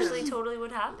 That actually totally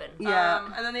would happen. Yeah.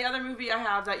 And then the other movie I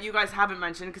have that you guys haven't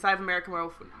mentioned, because I have American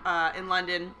Werewolf in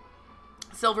London,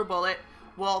 Silver Bullet,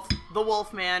 Wolf, The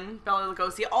Wolfman, Bela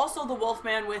Lugosi, also The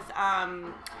Wolfman with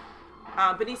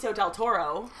Benicio del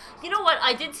Toro. You know what?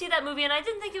 I did see that movie and I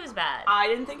didn't think it was bad. I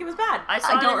didn't think it was bad. I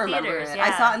saw I don't it in remember theaters. it. Yeah.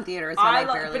 I saw it in theaters and I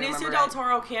barely Benicio remember del it.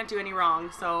 Toro can't do any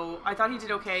wrong, so I thought he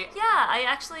did okay. Yeah,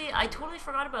 I totally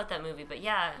forgot about that movie, but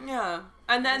yeah. Yeah.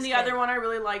 And then That's the good. other one I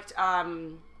really liked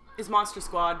is Monster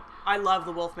Squad. I love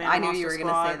the Wolfman. I in knew Monster you were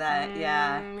Squad. gonna say that.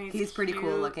 Yeah, he's pretty cool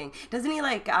cute. looking. Doesn't he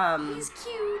like? He's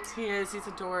cute. He is. He's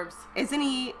adorbs. Isn't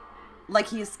he like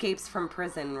he escapes from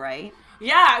prison, right?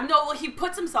 Yeah, no, well, he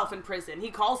puts himself in prison. He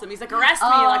calls him. He's like, arrest me,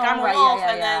 Oh, like I'm a right, wolf.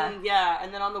 yeah,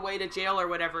 And then on the way to jail or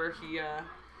whatever, he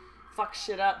fucks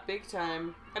shit up big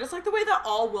time. I just like the way that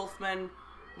all wolfmen,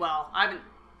 well, I haven't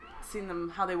seen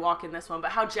them how they walk in this one, but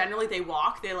how generally they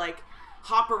walk. They like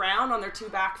hop around on their two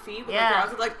back feet with Yeah. their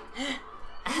arms like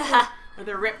with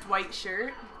their ripped white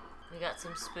shirt. We got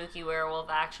some spooky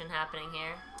werewolf action happening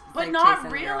here. But like not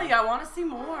Jason really. Bourne. I want to see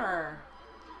more.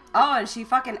 Oh, and she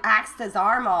fucking axed his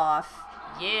arm off.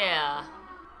 Yeah.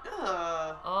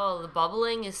 Ugh. Oh, the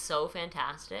bubbling is so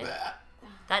fantastic.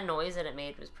 That noise that it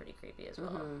made was pretty creepy as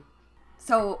well.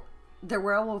 So the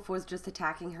werewolf was just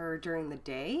attacking her during the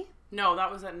day? No,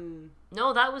 that was in...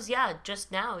 No, that was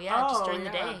just now. Yeah, just Oh, during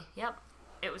the yeah. day. Yep.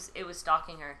 It was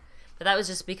stalking her. But that was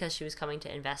just because she was coming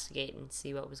to investigate and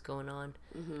see what was going on,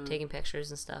 taking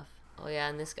pictures and stuff. Oh yeah,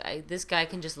 and this guy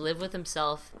can just live with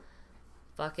himself,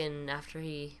 fucking after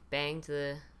he banged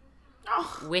the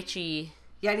witchy.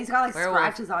 Yeah, and he's got like werewolf.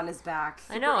 scratches on his back.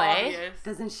 I know, eh? Obvious.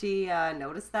 Doesn't she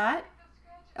notice that?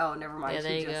 Oh, never mind. Yeah,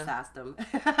 there She you just go. sassed him.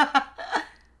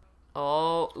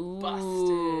 Oh,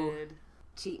 ooh. Busted.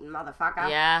 Cheating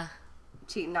motherfucker. Yeah,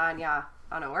 Cheating on ya.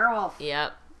 On a werewolf.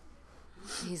 yep.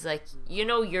 He's like,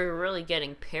 you're really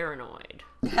getting paranoid.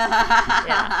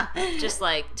 Yeah, just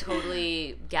like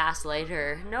totally gaslight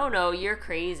her. No, you're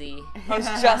crazy. I was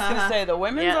just gonna say the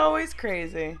women's Yeah. always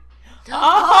crazy.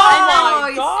 Oh, my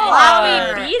he's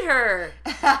God. How we beat her.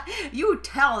 You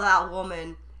tell that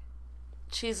woman.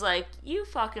 She's like, you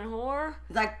fucking whore.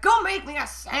 He's like, go make me a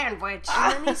sandwich.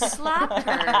 And then he slapped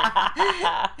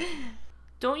her.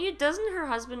 Doesn't her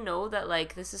husband know that,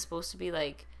 like, this is supposed to be,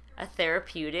 like, a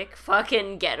therapeutic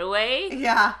fucking getaway?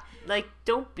 Yeah. Like,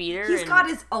 don't beat her. He's and- got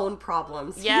his own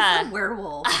problems. Yeah. He's a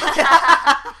werewolf.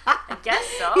 I guess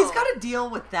so. He's got to deal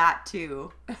with that,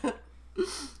 too.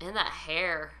 And that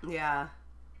hair. Yeah.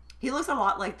 He looks a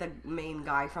lot like the main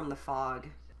guy from The Fog,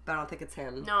 but I don't think it's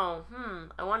him. No,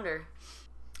 I wonder.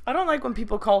 I don't like when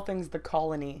people call things the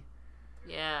colony.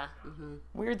 Yeah.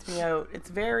 Weirds me out. It's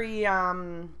very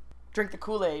drink the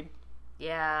Kool-Aid.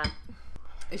 Yeah.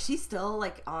 Is she still,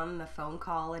 like, on the phone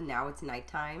call and now it's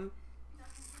nighttime?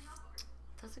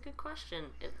 That's a good question.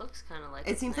 It looks kind of like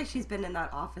It seems like she's been in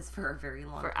that office for a very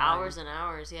long for time. hours and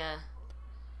hours, yeah.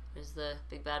 There's the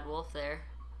big bad wolf there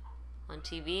on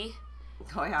TV.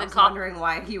 Oh, yeah, I The was cop- wondering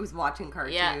why he was watching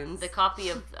cartoons. Yeah, the copy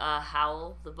of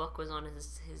Howl, the book, was on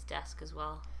his desk as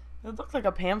well. It looked like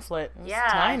a pamphlet. It was Yeah,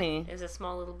 tiny. It's a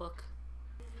small little book.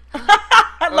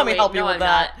 Let me help you with I'm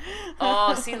that.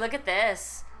 not. Oh, see, look at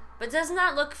this. But doesn't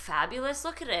that look fabulous?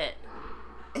 Look at it.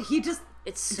 He just...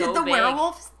 It's so Did the big.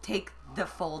 werewolf take the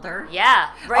folder?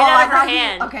 Yeah, right Oh, out of her thought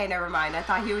hand. Okay, never mind. I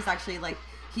thought he was actually, like,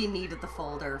 he needed the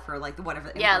folder for, like,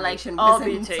 whatever Yeah, like, information I'll was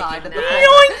be inside of taking the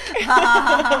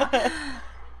that. folder.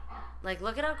 Like,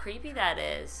 look at how creepy that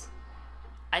is.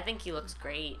 I think he looks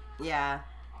great. Yeah.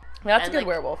 That's a And, good like,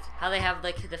 werewolf. How they have,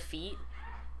 like, the feet.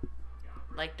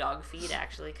 Like dog feet,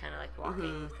 actually, kind of like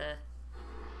walking with the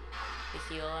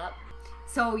heel up.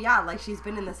 So, yeah, like, she's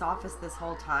been in this office this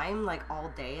whole time, like,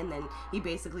 all day, and then he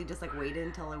basically just, like, waited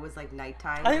until it was, like,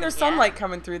 nighttime. I think there's sunlight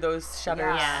coming through those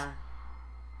shutters. Yeah.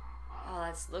 Oh,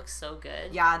 that looks so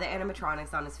good. Yeah, the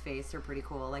animatronics on his face are pretty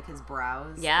cool. Like, his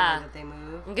brows. Yeah. The way that they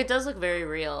move. Like, it does look very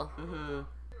real.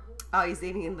 Oh, he's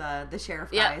eating the sheriff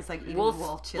Yeah, guy. He's, like, eating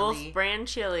wolf chili. Wolf brand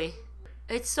chili.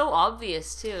 It's so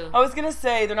obvious, too. I was gonna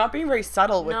say they're not being very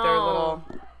subtle with their No. little.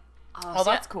 Oh, see,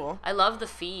 that's cool. I love the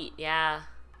feet, yeah.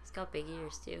 He's got big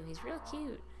ears, too. He's real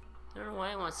cute. I don't know why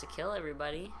he wants to kill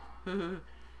everybody.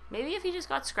 Maybe if he just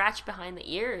got scratched behind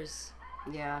the ears,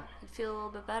 Yeah. he'd feel a little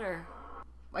bit better.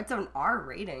 It's an R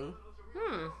rating.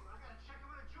 Well,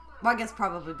 I guess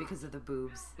probably because of the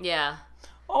boobs. Yeah.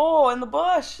 Oh, in the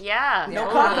bush. Yeah. No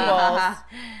totally. cock and balls.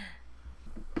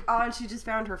 Oh, and she just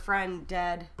found her friend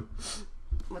dead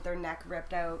with her neck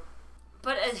ripped out.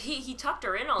 But he tucked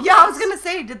her in all Yeah, I this. was gonna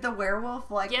say, did the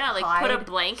werewolf, like, Yeah, like hide? put a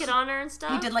blanket on her and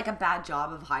stuff. He did, like, a bad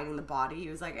job of hiding the body. He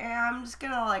was like, I'm just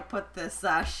gonna, like, put this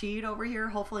sheet over here.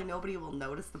 Hopefully nobody will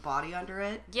notice the body under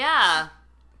it. Yeah.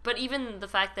 But even the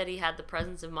fact that he had the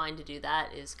presence of mind to do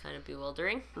that is kind of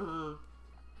bewildering.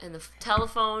 And the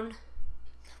telephone.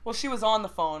 Well, she was on the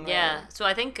phone. Right? Yeah. So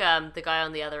I think the guy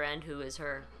on the other end, who is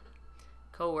her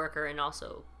co-worker and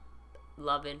also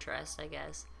love interest, I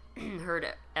guess, heard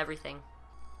everything.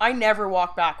 I never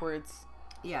walk backwards.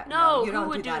 Yeah, No, you who don't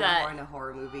would do do that, that? in a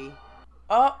horror movie.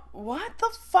 What the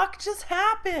fuck just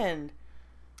happened?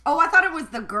 Oh, I thought it was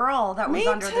the girl that was Me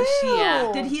under the too. sheet.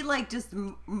 Yeah. Did he, like, just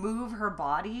move her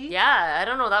body? Yeah, I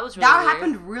don't know. That was really That weird.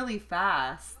 happened really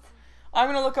fast. I'm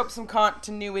gonna look up some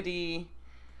continuity.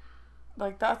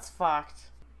 Like, that's fucked.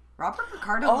 Robert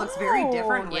Picardo looks very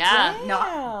different with yeah.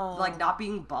 not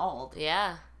being bald.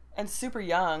 Yeah. And super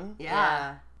young.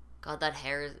 Yeah. God, that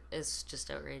hair is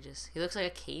just outrageous. He looks like a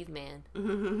caveman.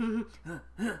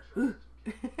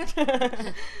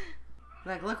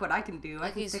 Like, look what I can do.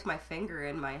 I can he's- stick my finger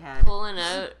in my head. Pulling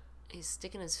out. He's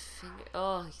sticking his finger.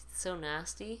 Oh, he's so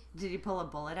nasty. Did he pull a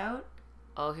bullet out?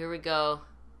 Oh, here we go.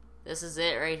 This is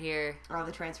it right here. Oh,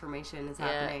 the transformation is Yeah.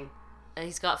 happening. And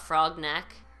he's got frog neck.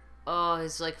 Oh,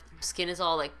 his like skin is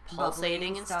all like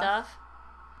pulsating and stuff.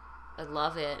 I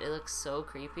love it. It looks so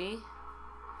creepy.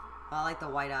 I like the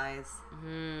white eyes.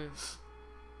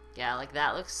 Yeah, like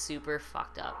that looks super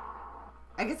fucked up.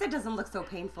 I guess it doesn't look so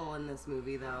painful in this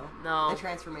movie, though. No. The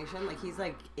transformation, like, he's,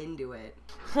 like, into it.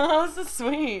 Oh, this is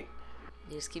sweet.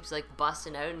 He just keeps like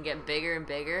busting out and getting bigger and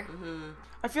bigger.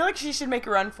 I feel like she should make a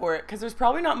run for it because there's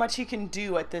probably not much he can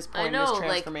do at this point in his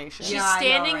transformation. She's Yeah, I know,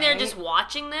 standing there right? just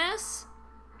watching this.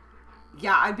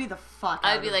 Yeah, I'd be the fuck out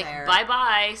I'd be of like, there.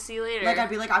 bye-bye, see you later. Like, I'd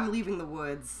be like, I'm leaving the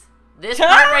woods. This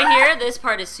part right here, this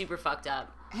part is super fucked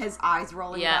up. His eyes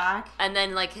rolling Yeah. back. And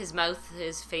then like his mouth,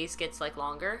 his face gets like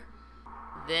longer.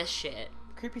 This shit.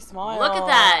 Creepy smile. Look at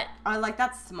that. I like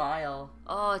that smile.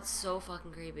 Oh, it's so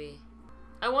fucking creepy.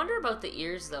 I wonder about the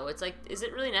ears though. It's like, is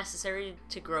it really necessary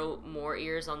to grow more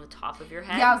ears on the top of your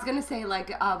head? Yeah, I was gonna say,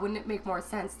 like, wouldn't it make more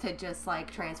sense to just,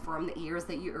 like, transform the ears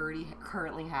that you already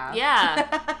currently have? Yeah,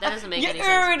 that doesn't make You any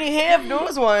sense. already have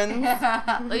those ones.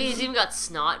 Look, he's even got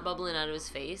snot bubbling out of his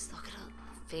face. Look at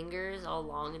the fingers, all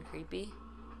long and creepy.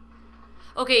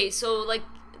 Okay, so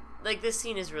like this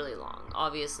scene is really long,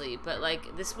 obviously, but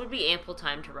like this would be ample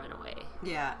time to run away.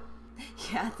 Yeah.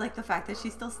 Yeah, it's like the fact that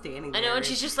she's still standing I there. know, and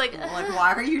she's just like, Like,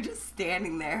 why are you just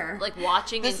standing there? like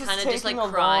watching This and is kind of just like taking a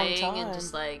long crying and time.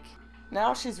 just like,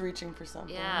 Now she's reaching for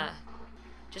something. yeah,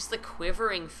 just the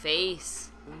quivering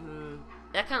face.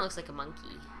 That kind of looks like a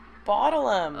monkey. Bottle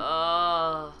him.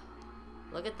 Oh,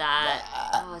 look at that.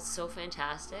 Oh, it's so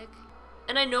fantastic.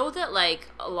 And I know that, like,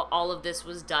 all of this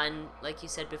was done, like you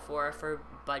said before, for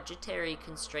budgetary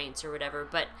constraints or whatever,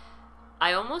 but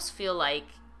I almost feel like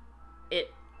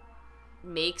it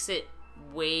makes it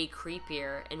way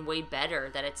creepier and way better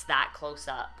that it's that close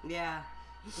up. Yeah.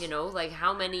 You know, like,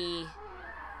 how many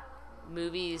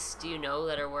movies do you know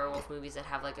that are werewolf movies that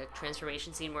have, like, a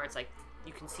transformation scene where it's, like,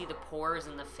 you can see the pores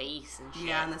in the face and shit?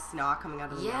 Yeah, and the snot coming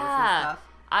out of the nose and Yeah. stuff.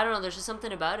 I don't know, there's just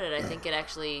something about it. I think it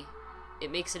actually,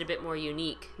 it makes it a bit more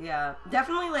unique. Yeah.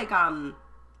 Definitely, like,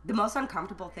 the most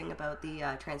uncomfortable thing about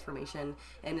the transformation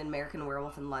in An American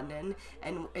Werewolf in London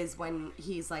is when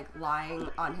he's, like, lying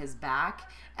on his back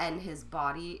and his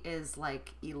body is,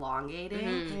 like, elongating.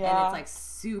 And Yeah. it's, like,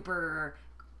 super,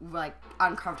 like,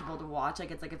 uncomfortable to watch.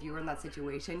 Like, it's like if you were in that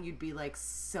situation, you'd be, like,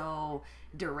 so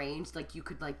deranged. Like, you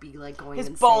could, like, be, like, going His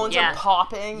insane. bones Yeah. are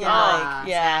popping. Yeah. Like,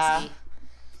 yeah. Nasty.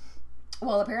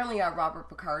 Well, apparently Robert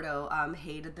Picardo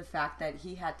hated the fact that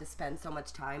he had to spend so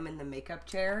much time in the makeup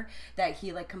chair that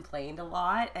he, like, complained a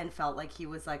lot and felt like he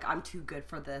was like, I'm too good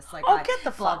for this. Like, Oh, I, get the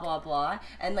blah, fuck. blah, blah.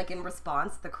 And, like, in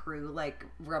response, the crew, like,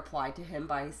 replied to him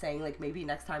by saying, like, maybe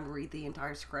next time read the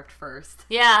entire script first.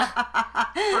 Yeah,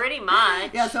 pretty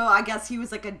much. Yeah, so I guess he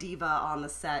was, like, a diva on the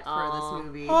set for this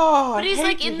movie. Oh, But he's I hate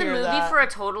like to in the hear movie that. for a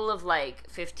total of like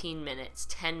 15 minutes,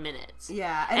 10 minutes.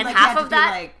 Yeah. And like, half he had to of be,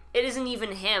 that, like, it isn't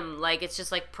even him. Like, it's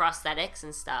just like prosthetics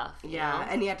and stuff. you yeah, know?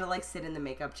 and he had to, like, sit in the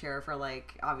makeup chair for,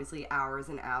 like, obviously hours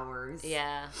and hours.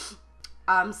 Yeah.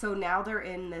 So now they're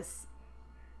in this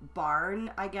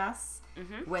barn, I guess,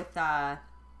 with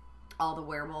all the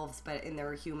werewolves, but in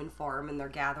their human form, and they're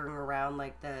gathering around,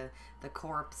 like, the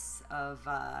corpse of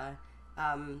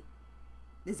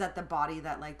is that the body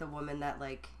that, like, the woman that,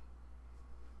 like,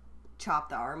 chopped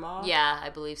the arm off? Yeah, I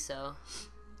believe so.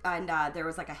 And there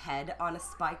was, like, a head on a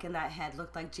spike, and that head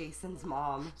looked like Jason's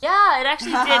mom. Yeah, it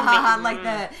actually did make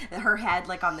Like her head,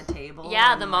 like, on the table.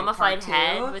 Yeah, in, the like, mummified part two.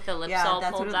 head with the lips Yeah, all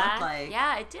that's pulled what it back. looked like.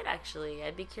 Yeah, it did actually.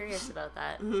 I'd be curious about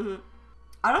that.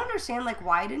 I don't understand, like,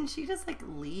 why didn't she just, like,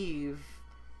 leave?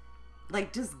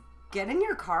 Like, just get in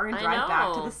your car and I drive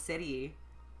back to know. the city.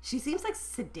 She seems, like,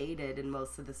 sedated in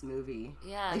most of this movie.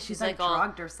 Yeah, Like, she's, like, all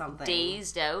drugged or something.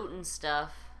 Dazed out and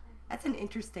stuff. That's an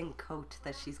interesting coat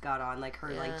that she's got on, like,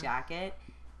 her, Yeah. like, jacket.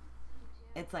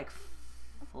 It's, like,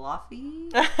 fluffy?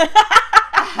 What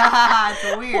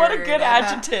It's weird. a good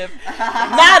adjective.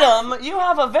 Madam, you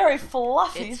have a very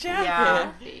fluffy It's jacket.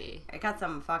 fluffy. I got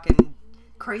some fucking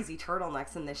crazy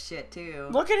turtlenecks in this shit, too.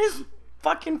 Look at his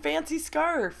fucking fancy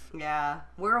scarf. Yeah,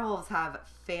 werewolves have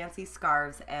fancy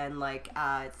scarves and, like,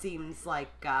 it seems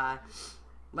like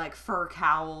fur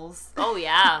cowls. Oh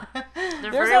yeah, they're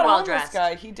There's very that well homeless dressed.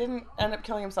 guy. He didn't end up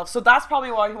killing himself. So that's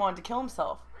probably why he wanted to kill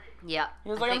himself. Yeah, He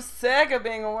was I like, I'm think- sick of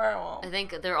being a werewolf. I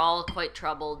think they're all quite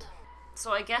troubled.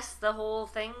 So I guess the whole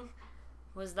thing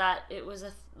was that it was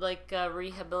a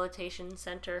rehabilitation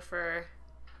center for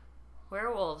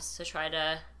werewolves to try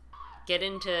to get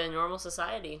into normal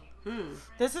society.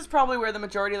 This is probably where the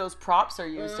majority of those props are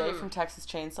used, from Texas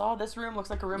Chainsaw. This room looks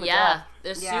like a room Yeah, of death.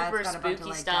 there's Yeah, super it's got a bunch spooky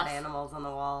of, like, stuff. dead animals on the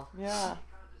wall. Yeah.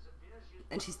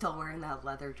 And she's still wearing that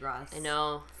leather dress. I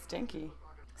know. Stinky.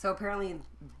 So apparently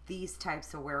these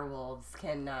types of werewolves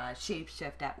can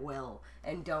shapeshift at will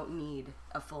and don't need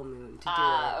a full moon to do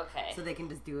it. Okay. So they can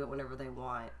just do it whenever they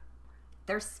want.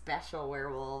 They're special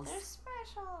werewolves.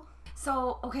 special.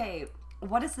 So, okay,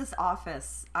 What is this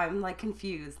office? I'm like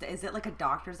confused. Is it like a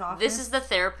doctor's office? This is the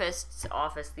therapist's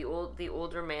office. The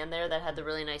older man there that had the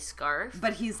really nice scarf.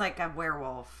 But he's like a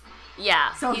werewolf.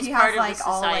 Yeah, So he's he part has of like the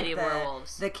all Society like of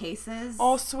Werewolves. the cases.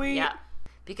 Oh, sweet. Yeah,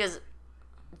 because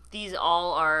these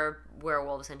all are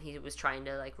werewolves, and he was trying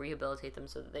to like rehabilitate them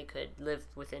so that they could live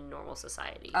within normal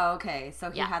society. Oh, okay. So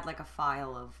he Yeah. had like a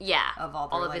file of of all,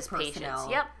 their, of like, his personnel.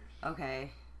 patients. Yep.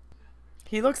 Okay.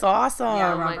 He looks awesome.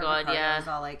 Yeah, Oh my Robert God, Picardo yeah. was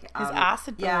all like His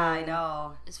acid Yeah, I burn.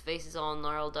 know. His face is all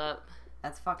gnarled up.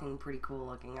 That's fucking pretty cool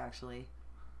looking, actually.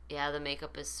 Yeah, the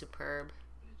makeup is superb.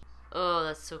 Oh,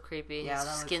 that's so creepy. Yeah, His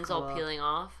that looks skin's cool. all peeling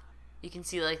off. You can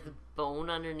see like the bone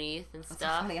underneath and That's so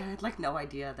stuff. funny. I had like no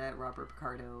idea that Robert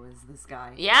Picardo is this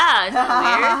guy. Yeah, isn't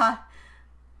that weird?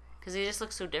 Because he just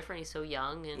looks so different. He's so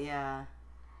young and Yeah.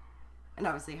 And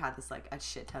obviously had this like a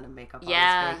shit ton of makeup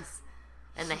Yeah. on his face.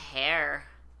 and the hair.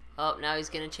 Oh, now he's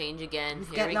gonna change again. He's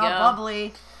Here getting we go. all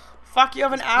bubbly. Fuck, you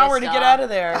have an hour to pissed get off. out of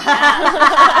there.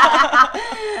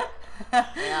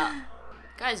 Yeah,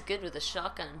 guy's good with a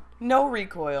shotgun. No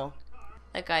recoil.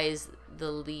 That guy is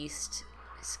the least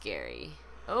scary.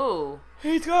 Oh,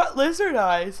 He's got lizard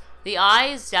eyes. the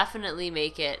eyes definitely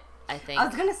make it. I think. I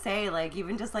was gonna say, like,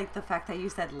 even just like the fact that you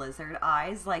said lizard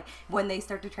eyes, like when they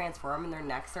start to transform and their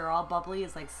necks are all bubbly,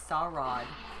 is like Sauron.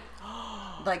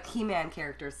 Like He-Man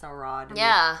character Sauron.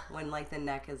 Yeah. When like the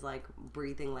neck is like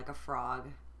breathing like a frog.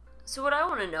 So what I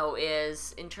want to know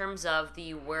is, in terms of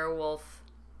the werewolf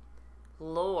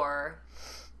lore,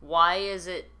 why is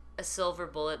it a silver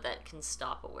bullet that can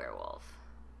stop a werewolf?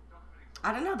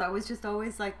 I don't know. That was just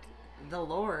always like the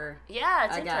lore. Yeah,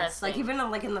 it's I guess. interesting. Like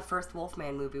even like in the first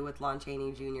Wolfman movie with Lon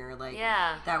Chaney Jr. Like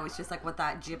Yeah. that was just like what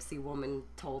that gypsy woman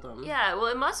told him. Yeah, well,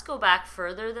 it must go back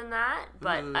further than that,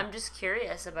 but Mhm. I'm just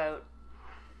curious about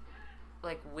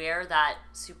like where that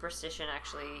superstition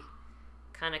actually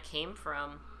kind of came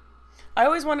from. I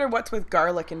always wonder what's with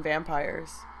garlic and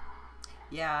vampires.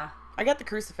 Yeah. I got the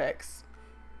crucifix.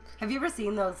 Have you ever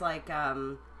seen those like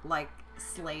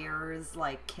Slayers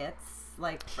like kits?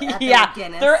 Like at the Yeah,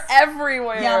 Guinness. they're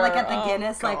everywhere. Yeah, like at the Oh,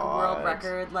 Guinness like world God.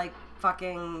 record like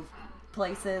fucking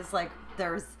places, like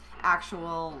there's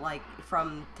actual like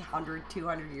from 100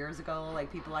 200 years ago,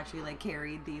 like people actually like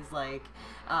carried these like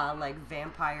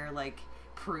vampire like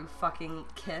proof fucking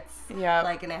kits. Yeah.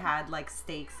 Like, and it had like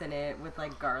steaks in it with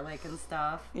like garlic and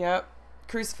stuff. Yep.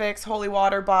 Crucifix, holy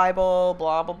water, Bible,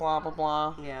 blah, blah, blah, blah,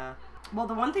 blah. Yeah. Well,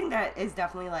 the one thing that is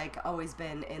definitely like always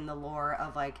been in the lore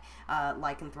of like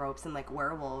lycanthropes and like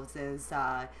werewolves is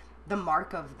the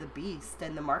mark of the beast,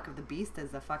 and the mark of the beast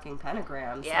is a fucking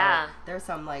pentagram. Yeah. So there's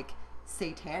some like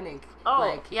satanic. Oh,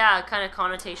 like, yeah, kind of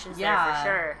connotations Yeah.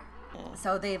 there for sure.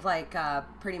 So they've like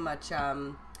pretty much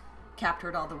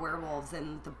captured all the werewolves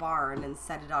in the barn and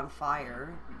set it on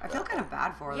fire. I feel kind of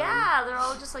bad for them. Yeah, they're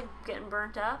all just like getting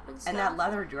burnt up and stuff. And that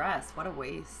leather dress, what a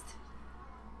waste.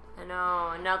 I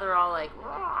know, and now they're all like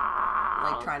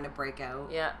Like trying to break out.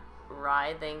 yeah,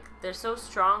 writhing. They're so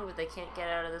strong, but they can't get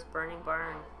out of this burning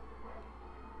barn.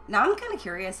 Now I'm kind of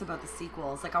curious about the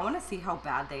sequels. Like, I want to see how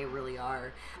bad they really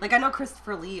are. Like, I know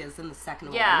Christopher Lee is in the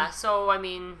second Yeah, one. so I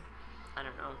mean, I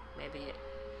don't know.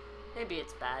 Maybe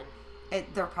it's bad.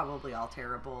 They're probably all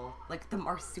terrible. Like, the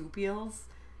marsupials.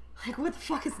 Like, what the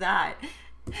fuck is that?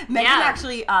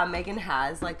 Megan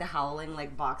has, like, the Howling,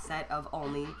 like, box set of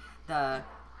only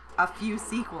a few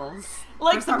sequels.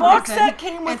 Like, For the some box reason. set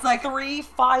came with It's like 3,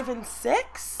 5, and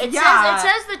 6? Yeah. It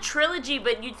says the trilogy,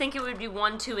 but you'd think it would be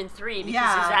 1, 2, and 3 because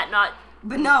Yeah. is that not?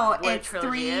 But no, what a it's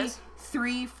trilogy is?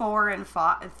 3, 4, and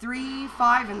 5. 3,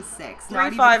 5, and 6. 3,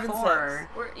 not 5, even and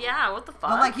 4. Yeah, what the fuck?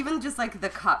 But like even just like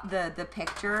the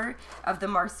picture of the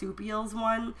marsupials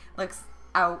one looks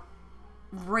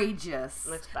outrageous.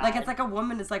 Looks Like bad. it's like a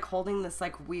woman is like holding this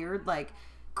like weird like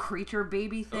creature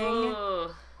baby thing.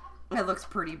 Ugh. It looks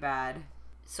pretty bad.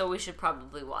 So we should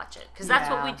probably watch it because that's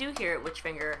what Yeah. we do here at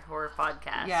Witchfinger Horror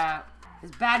Podcast. Yeah.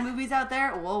 There's bad movies out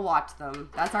there, we'll watch them.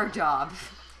 That's our job.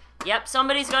 Yep,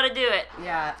 somebody's got to do it.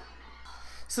 Yeah.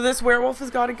 So this werewolf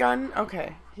has got a gun?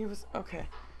 Okay. He was... Okay.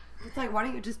 It's like, why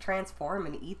don't you just transform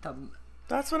and eat them?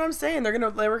 That's what I'm saying. They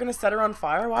were gonna set her on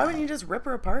fire. Why wouldn't you just rip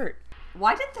her apart?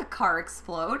 Why did the car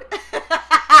explode?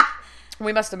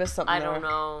 We must have missed something I there. don't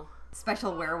know.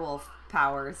 Special werewolf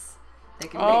powers. They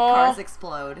can make Oh. cars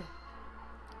explode.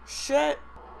 Shit.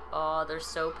 Oh, they're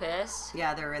so pissed.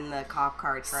 Yeah, they're in the cop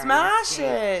car trying to Smash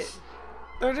escape. it.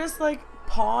 They're just like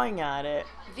pawing at it.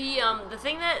 The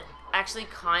thing that actually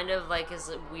kind of like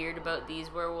is weird about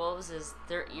these werewolves is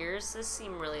their ears just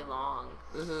seem really long.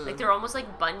 Mm-hmm. Like they're almost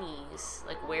like bunnies,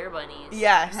 like were bunnies.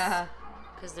 Yes.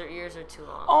 because their ears are too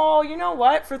long. Oh, you know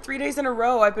what? For 3 days in a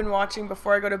row, I've been watching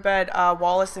before I go to bed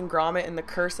Wallace and Gromit and the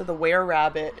Curse of the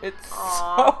Were-Rabbit. It's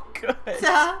so good. Is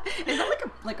that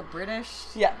like a British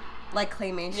Yeah. like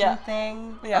claymation Yeah.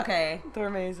 thing? Yeah. Okay. They're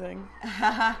amazing.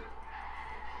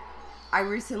 I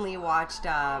recently watched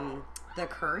The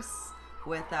Curse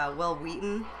with Will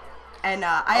Wheaton. And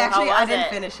I didn't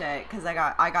finish it because I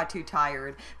got too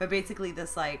tired. But basically,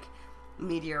 this like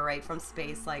meteorite from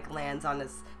space like lands on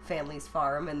his family's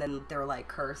farm, and then they're like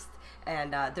cursed.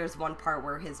 And there's one part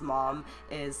where his mom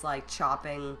is like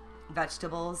chopping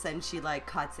vegetables, and she like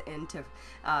cuts into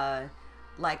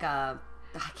like a,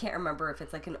 I can't remember if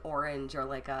it's like an orange or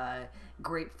like a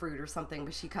grapefruit or something,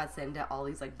 but she cuts into all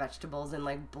these like vegetables, and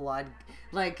like blood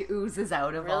like oozes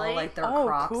out of all like their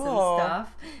crops and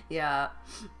stuff. Yeah.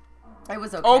 It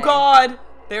was okay. Oh God!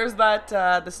 There's that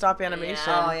the stop animation.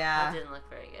 Yeah, Oh, yeah. That didn't look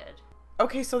very good.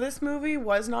 Okay, so this movie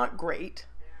was not great.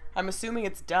 I'm assuming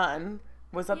it's done.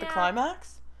 Was that the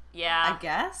climax? Yeah. I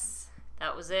guess.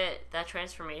 That was it. That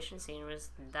transformation scene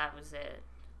was it.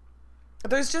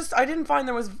 There's just, I didn't find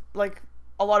there was like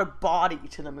a lot of body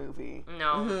to the movie.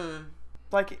 No. Mm-hmm.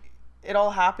 Like it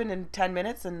all happened in 10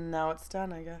 minutes and now it's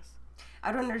done, I guess.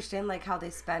 I don't understand like how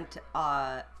they spent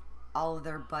all of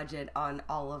their budget on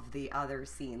all of the other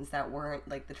scenes that weren't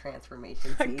like the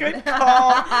transformation scene. Good call.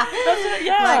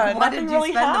 Like, what did you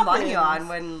really spend the money happens. on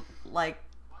when like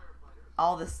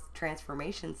all this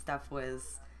transformation stuff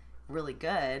was really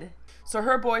good? So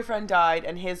her boyfriend died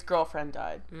and his girlfriend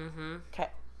died. Mm-hmm. Okay.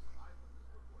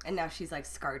 And now she's like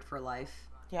scarred for life.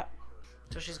 Yeah.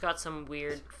 So she's got some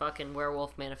weird fucking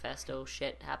werewolf manifesto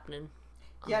shit happening.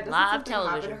 Yeah, on doesn't live something happen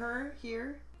television. to her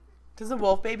here? Does the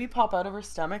wolf baby pop out of her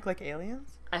stomach like aliens?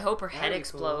 I hope her head That'd be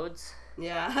explodes.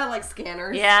 Yeah, like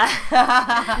scanners. Yeah.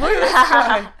 Look at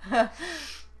this guy.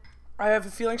 I have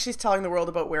a feeling she's telling the world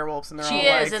about werewolves and they're She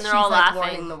all is, like, and they're all like laughing.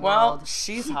 warning the well, world.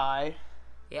 she's high.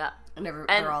 Yeah. And And-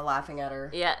 they're all laughing at her.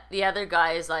 Yeah. The other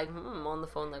guy is like on the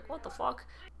phone, like, what the fuck?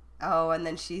 Oh, and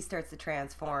then she starts to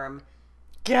transform.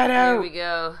 Get Here out. we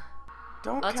go.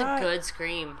 Don't That's cut. a good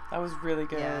scream. That was really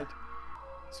good. Yeah.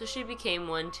 So she became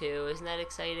one too. Isn't that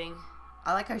exciting?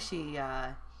 I like how she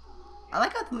I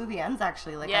like how the movie ends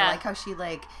actually. Like Yeah. I like how she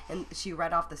like and she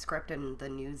read off the script and the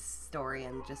news story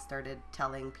and just started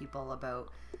telling people about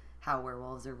how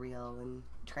werewolves are real and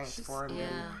transform Yeah.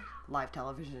 and live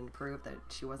television to prove that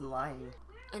she wasn't lying.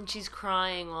 And she's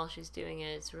crying while she's doing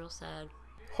it. It's real sad.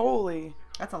 Holy.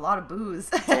 That's a lot of booze.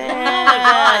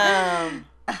 Damn.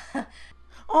 Aww.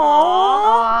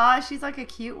 Aw, she's like a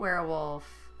cute werewolf.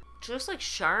 She looks like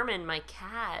Charmin, my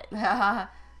cat.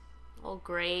 All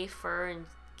gray fur and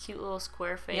cute little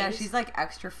square face. Yeah, she's like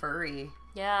extra furry.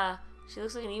 Yeah, she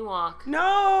looks like an Ewok. No.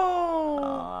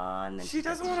 Aw, and then She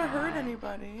doesn't gets want to hurt shot.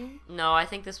 anybody. No, I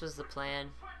think this was the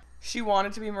plan. She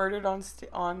wanted to be murdered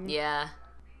on Yeah.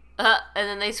 And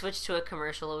then they switched to a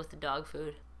commercial with the dog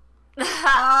food. He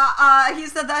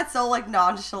said that so like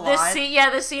nonchalant. The scene That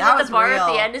at was the bar at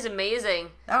real. the end is amazing.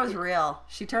 That was real.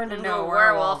 She turned into Into a a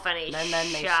werewolf, werewolf and he and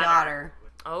then they shot shot her. her.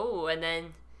 Oh, and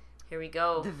then here we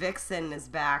go. The vixen is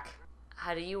back.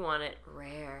 How do you want it?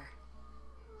 Rare.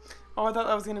 Oh, I thought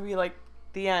that was going to be like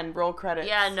the end. Roll credits.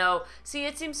 Yeah, no. See,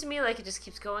 it seems to me like it just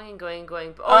keeps going and going and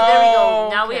going. Oh, there we go.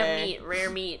 Now we have Okay. meat. Rare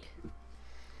meat.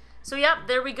 So, yep,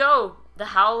 there we go. The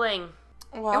Howling.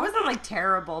 Well, It wasn't like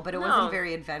terrible, but it No. wasn't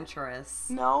very adventurous.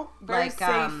 no, very Like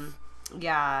safe.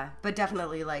 yeah, but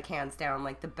definitely like hands down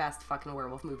like the best fucking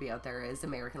werewolf movie out there is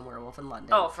American Werewolf in London.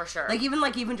 Oh, for sure. Like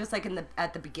even just like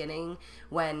at the beginning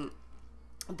when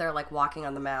they're like walking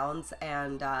on the mounds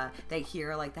and they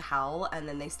hear like the howl and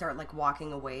then they start like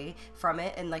walking away from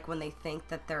it, and like when they think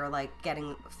that they're like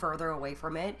getting further away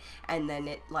from it, and then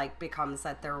it like becomes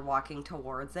that they're walking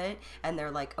towards it and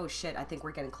they're like, oh shit, I think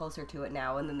we're getting closer to it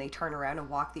now, and then they turn around and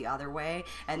walk the other way,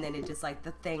 and then it just like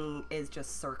the thing is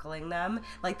just circling them.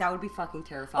 Like that would be fucking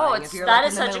terrifying. Oh, if you're that like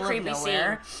is in the such a middle of creepy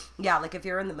nowhere. Yeah, like if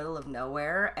you're in the middle of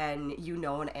nowhere and you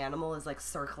know an animal is like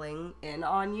circling in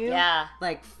on you. Yeah.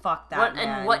 Like fuck that. What man.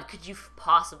 and what could you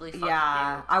possibly fucking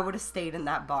Yeah, I would have stayed in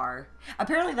that bar.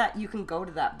 Apparently, that you can go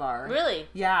to that bar. do? Really?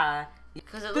 Yeah.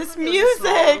 Because it This looks like it was a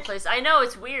small little music! place. I know,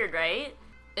 it's weird, right?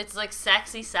 It's like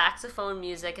sexy saxophone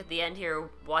music at the end here,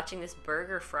 watching this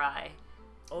burger fry.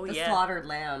 Oh, The yeah. slaughtered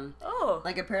lamb. Oh.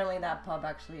 Like apparently that pub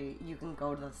actually you can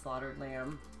go to the slaughtered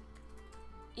lamb.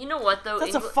 You know what, though?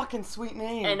 That's a fucking sweet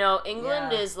name. I know,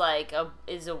 England Yeah. is like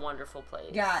is a wonderful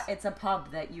place. Yeah, it's a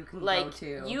pub that you can like go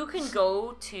to. you can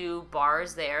go to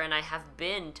bars there, and I have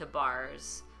been to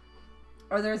bars.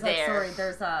 or there's there.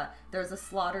 there's a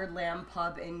slaughtered lamb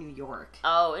pub in New York.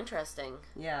 Oh, interesting.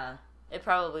 Yeah. It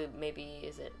probably maybe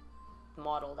is it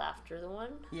modeled after the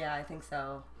one. Yeah, I think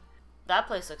so. That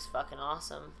place looks fucking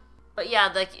awesome. But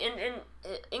yeah, like in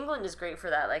England is great for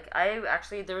that. Like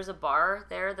there was a bar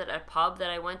there, a pub that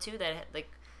I went to that had like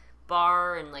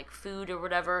bar and like food or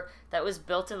whatever that was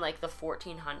built in like the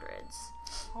 1400s.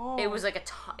 Oh. It was like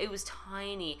it was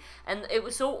tiny, and it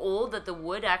was so old that the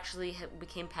wood actually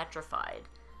became petrified.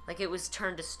 Like it was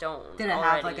turned to stone. Did it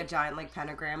already. have like a giant like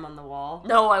pentagram on the wall?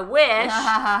 No, I wish.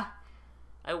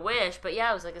 I wish, but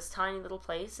yeah, it was like this tiny little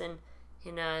place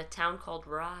in a town called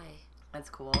Rye. That's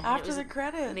cool. After the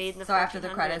credits. Made in the So after the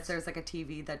 1400s. credits, there's like a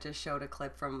TV that just showed a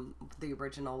clip from the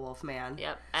original Wolfman.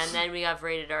 Yep, and then we have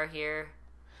rated R here.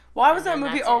 Why was that And then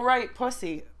movie? that's Oh it. right,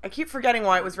 Pussy. I keep forgetting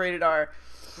why it was rated R.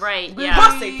 Right, Boobies.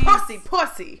 yeah.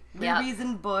 Pussy. Yeah. Boobies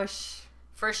and Bush.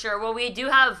 For sure. Well, we do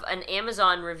have an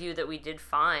Amazon review that we did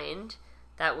find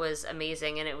that was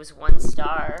amazing, and it was 1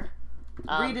 star.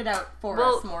 Read it out for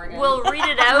us, Morgan. We'll read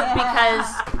it out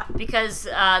because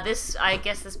this, I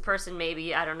guess this person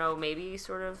maybe, I don't know, maybe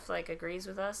sort of like agrees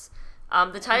with us.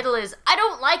 The title is "I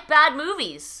Don't Like Bad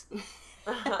Movies,"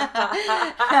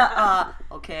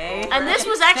 Okay. and this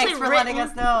was actually Thanks for letting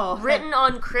us know. written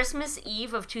on Christmas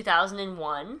Eve of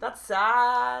 2001. That's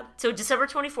sad. So December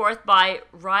 24th by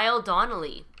Ryle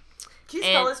Donnelly. Can you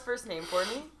spell And- his first name for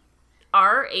me?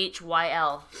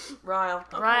 Rhyl. Ryle.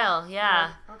 Okay. Ryle,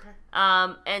 yeah. Okay.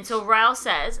 And so Ryle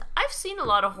says, I've seen a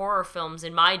lot of horror films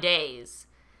in my days,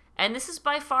 and this is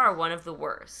by far one of the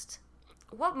worst.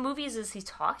 What movies is he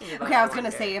talking about? Okay, I was gonna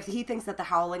wonder? say, if he thinks that The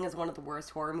Howling is one of the worst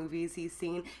horror movies he's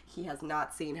seen, he has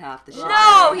not seen half the shit. No,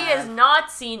 that he we has have.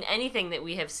 not seen anything that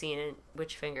we have seen in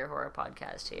Witchfinger Horror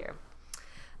Podcast here.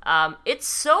 It's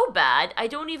so bad, I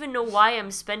don't even know why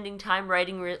I'm spending time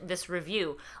writing this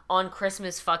review on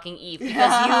Christmas fucking Eve,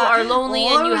 because you are lonely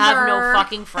and you have no Loser.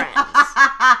 fucking friends.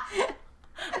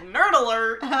 Nerd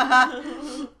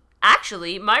alert.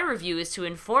 Actually, my review is to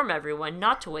inform everyone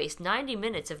not to waste 90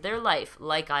 minutes of their life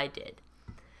like I did.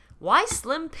 Why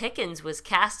Slim Pickens was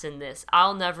cast in this,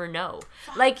 I'll never know.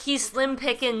 Like, he's Slim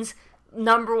Pickens'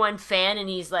 #1 fan, and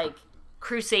he's, like,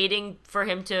 crusading for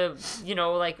him to,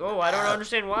 like, oh, I don't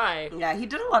understand why. Yeah, he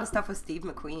did a lot of stuff with Steve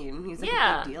McQueen. He was like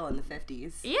Yeah. a big deal in the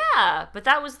 50s. Yeah, but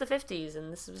that was the 50s,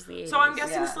 and this was the 80s. So I'm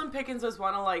guessing Yeah. Slim Pickens was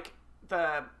one of like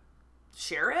the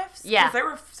sheriffs. Yeah. 'Cause there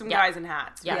were some Yeah. guys in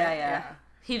hats. Yeah. Yeah.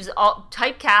 He was all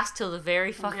typecast till the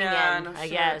very fucking Yeah, end, no I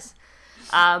shit. guess.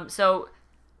 So,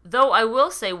 though I will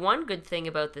say one good thing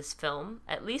about this film,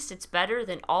 at least it's better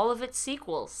than all of its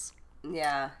sequels.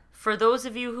 Yeah. For those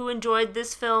of you who enjoyed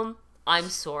this film, I'm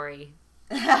sorry.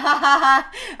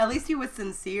 At least he was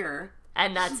sincere.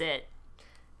 And that's it.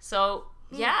 So,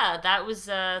 yeah, that was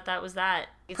that.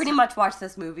 It's Pretty much watched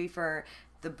this movie for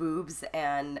the boobs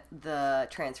and the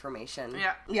transformation.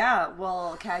 Yeah. Yeah,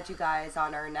 we'll catch you guys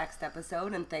on our next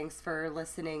episode, and thanks for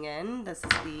listening in. This is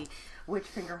the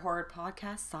Witchfinger Horror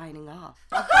Podcast signing off.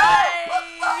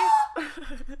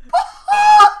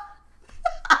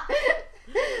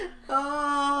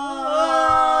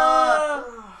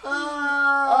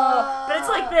 But it's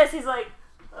like this. He's like...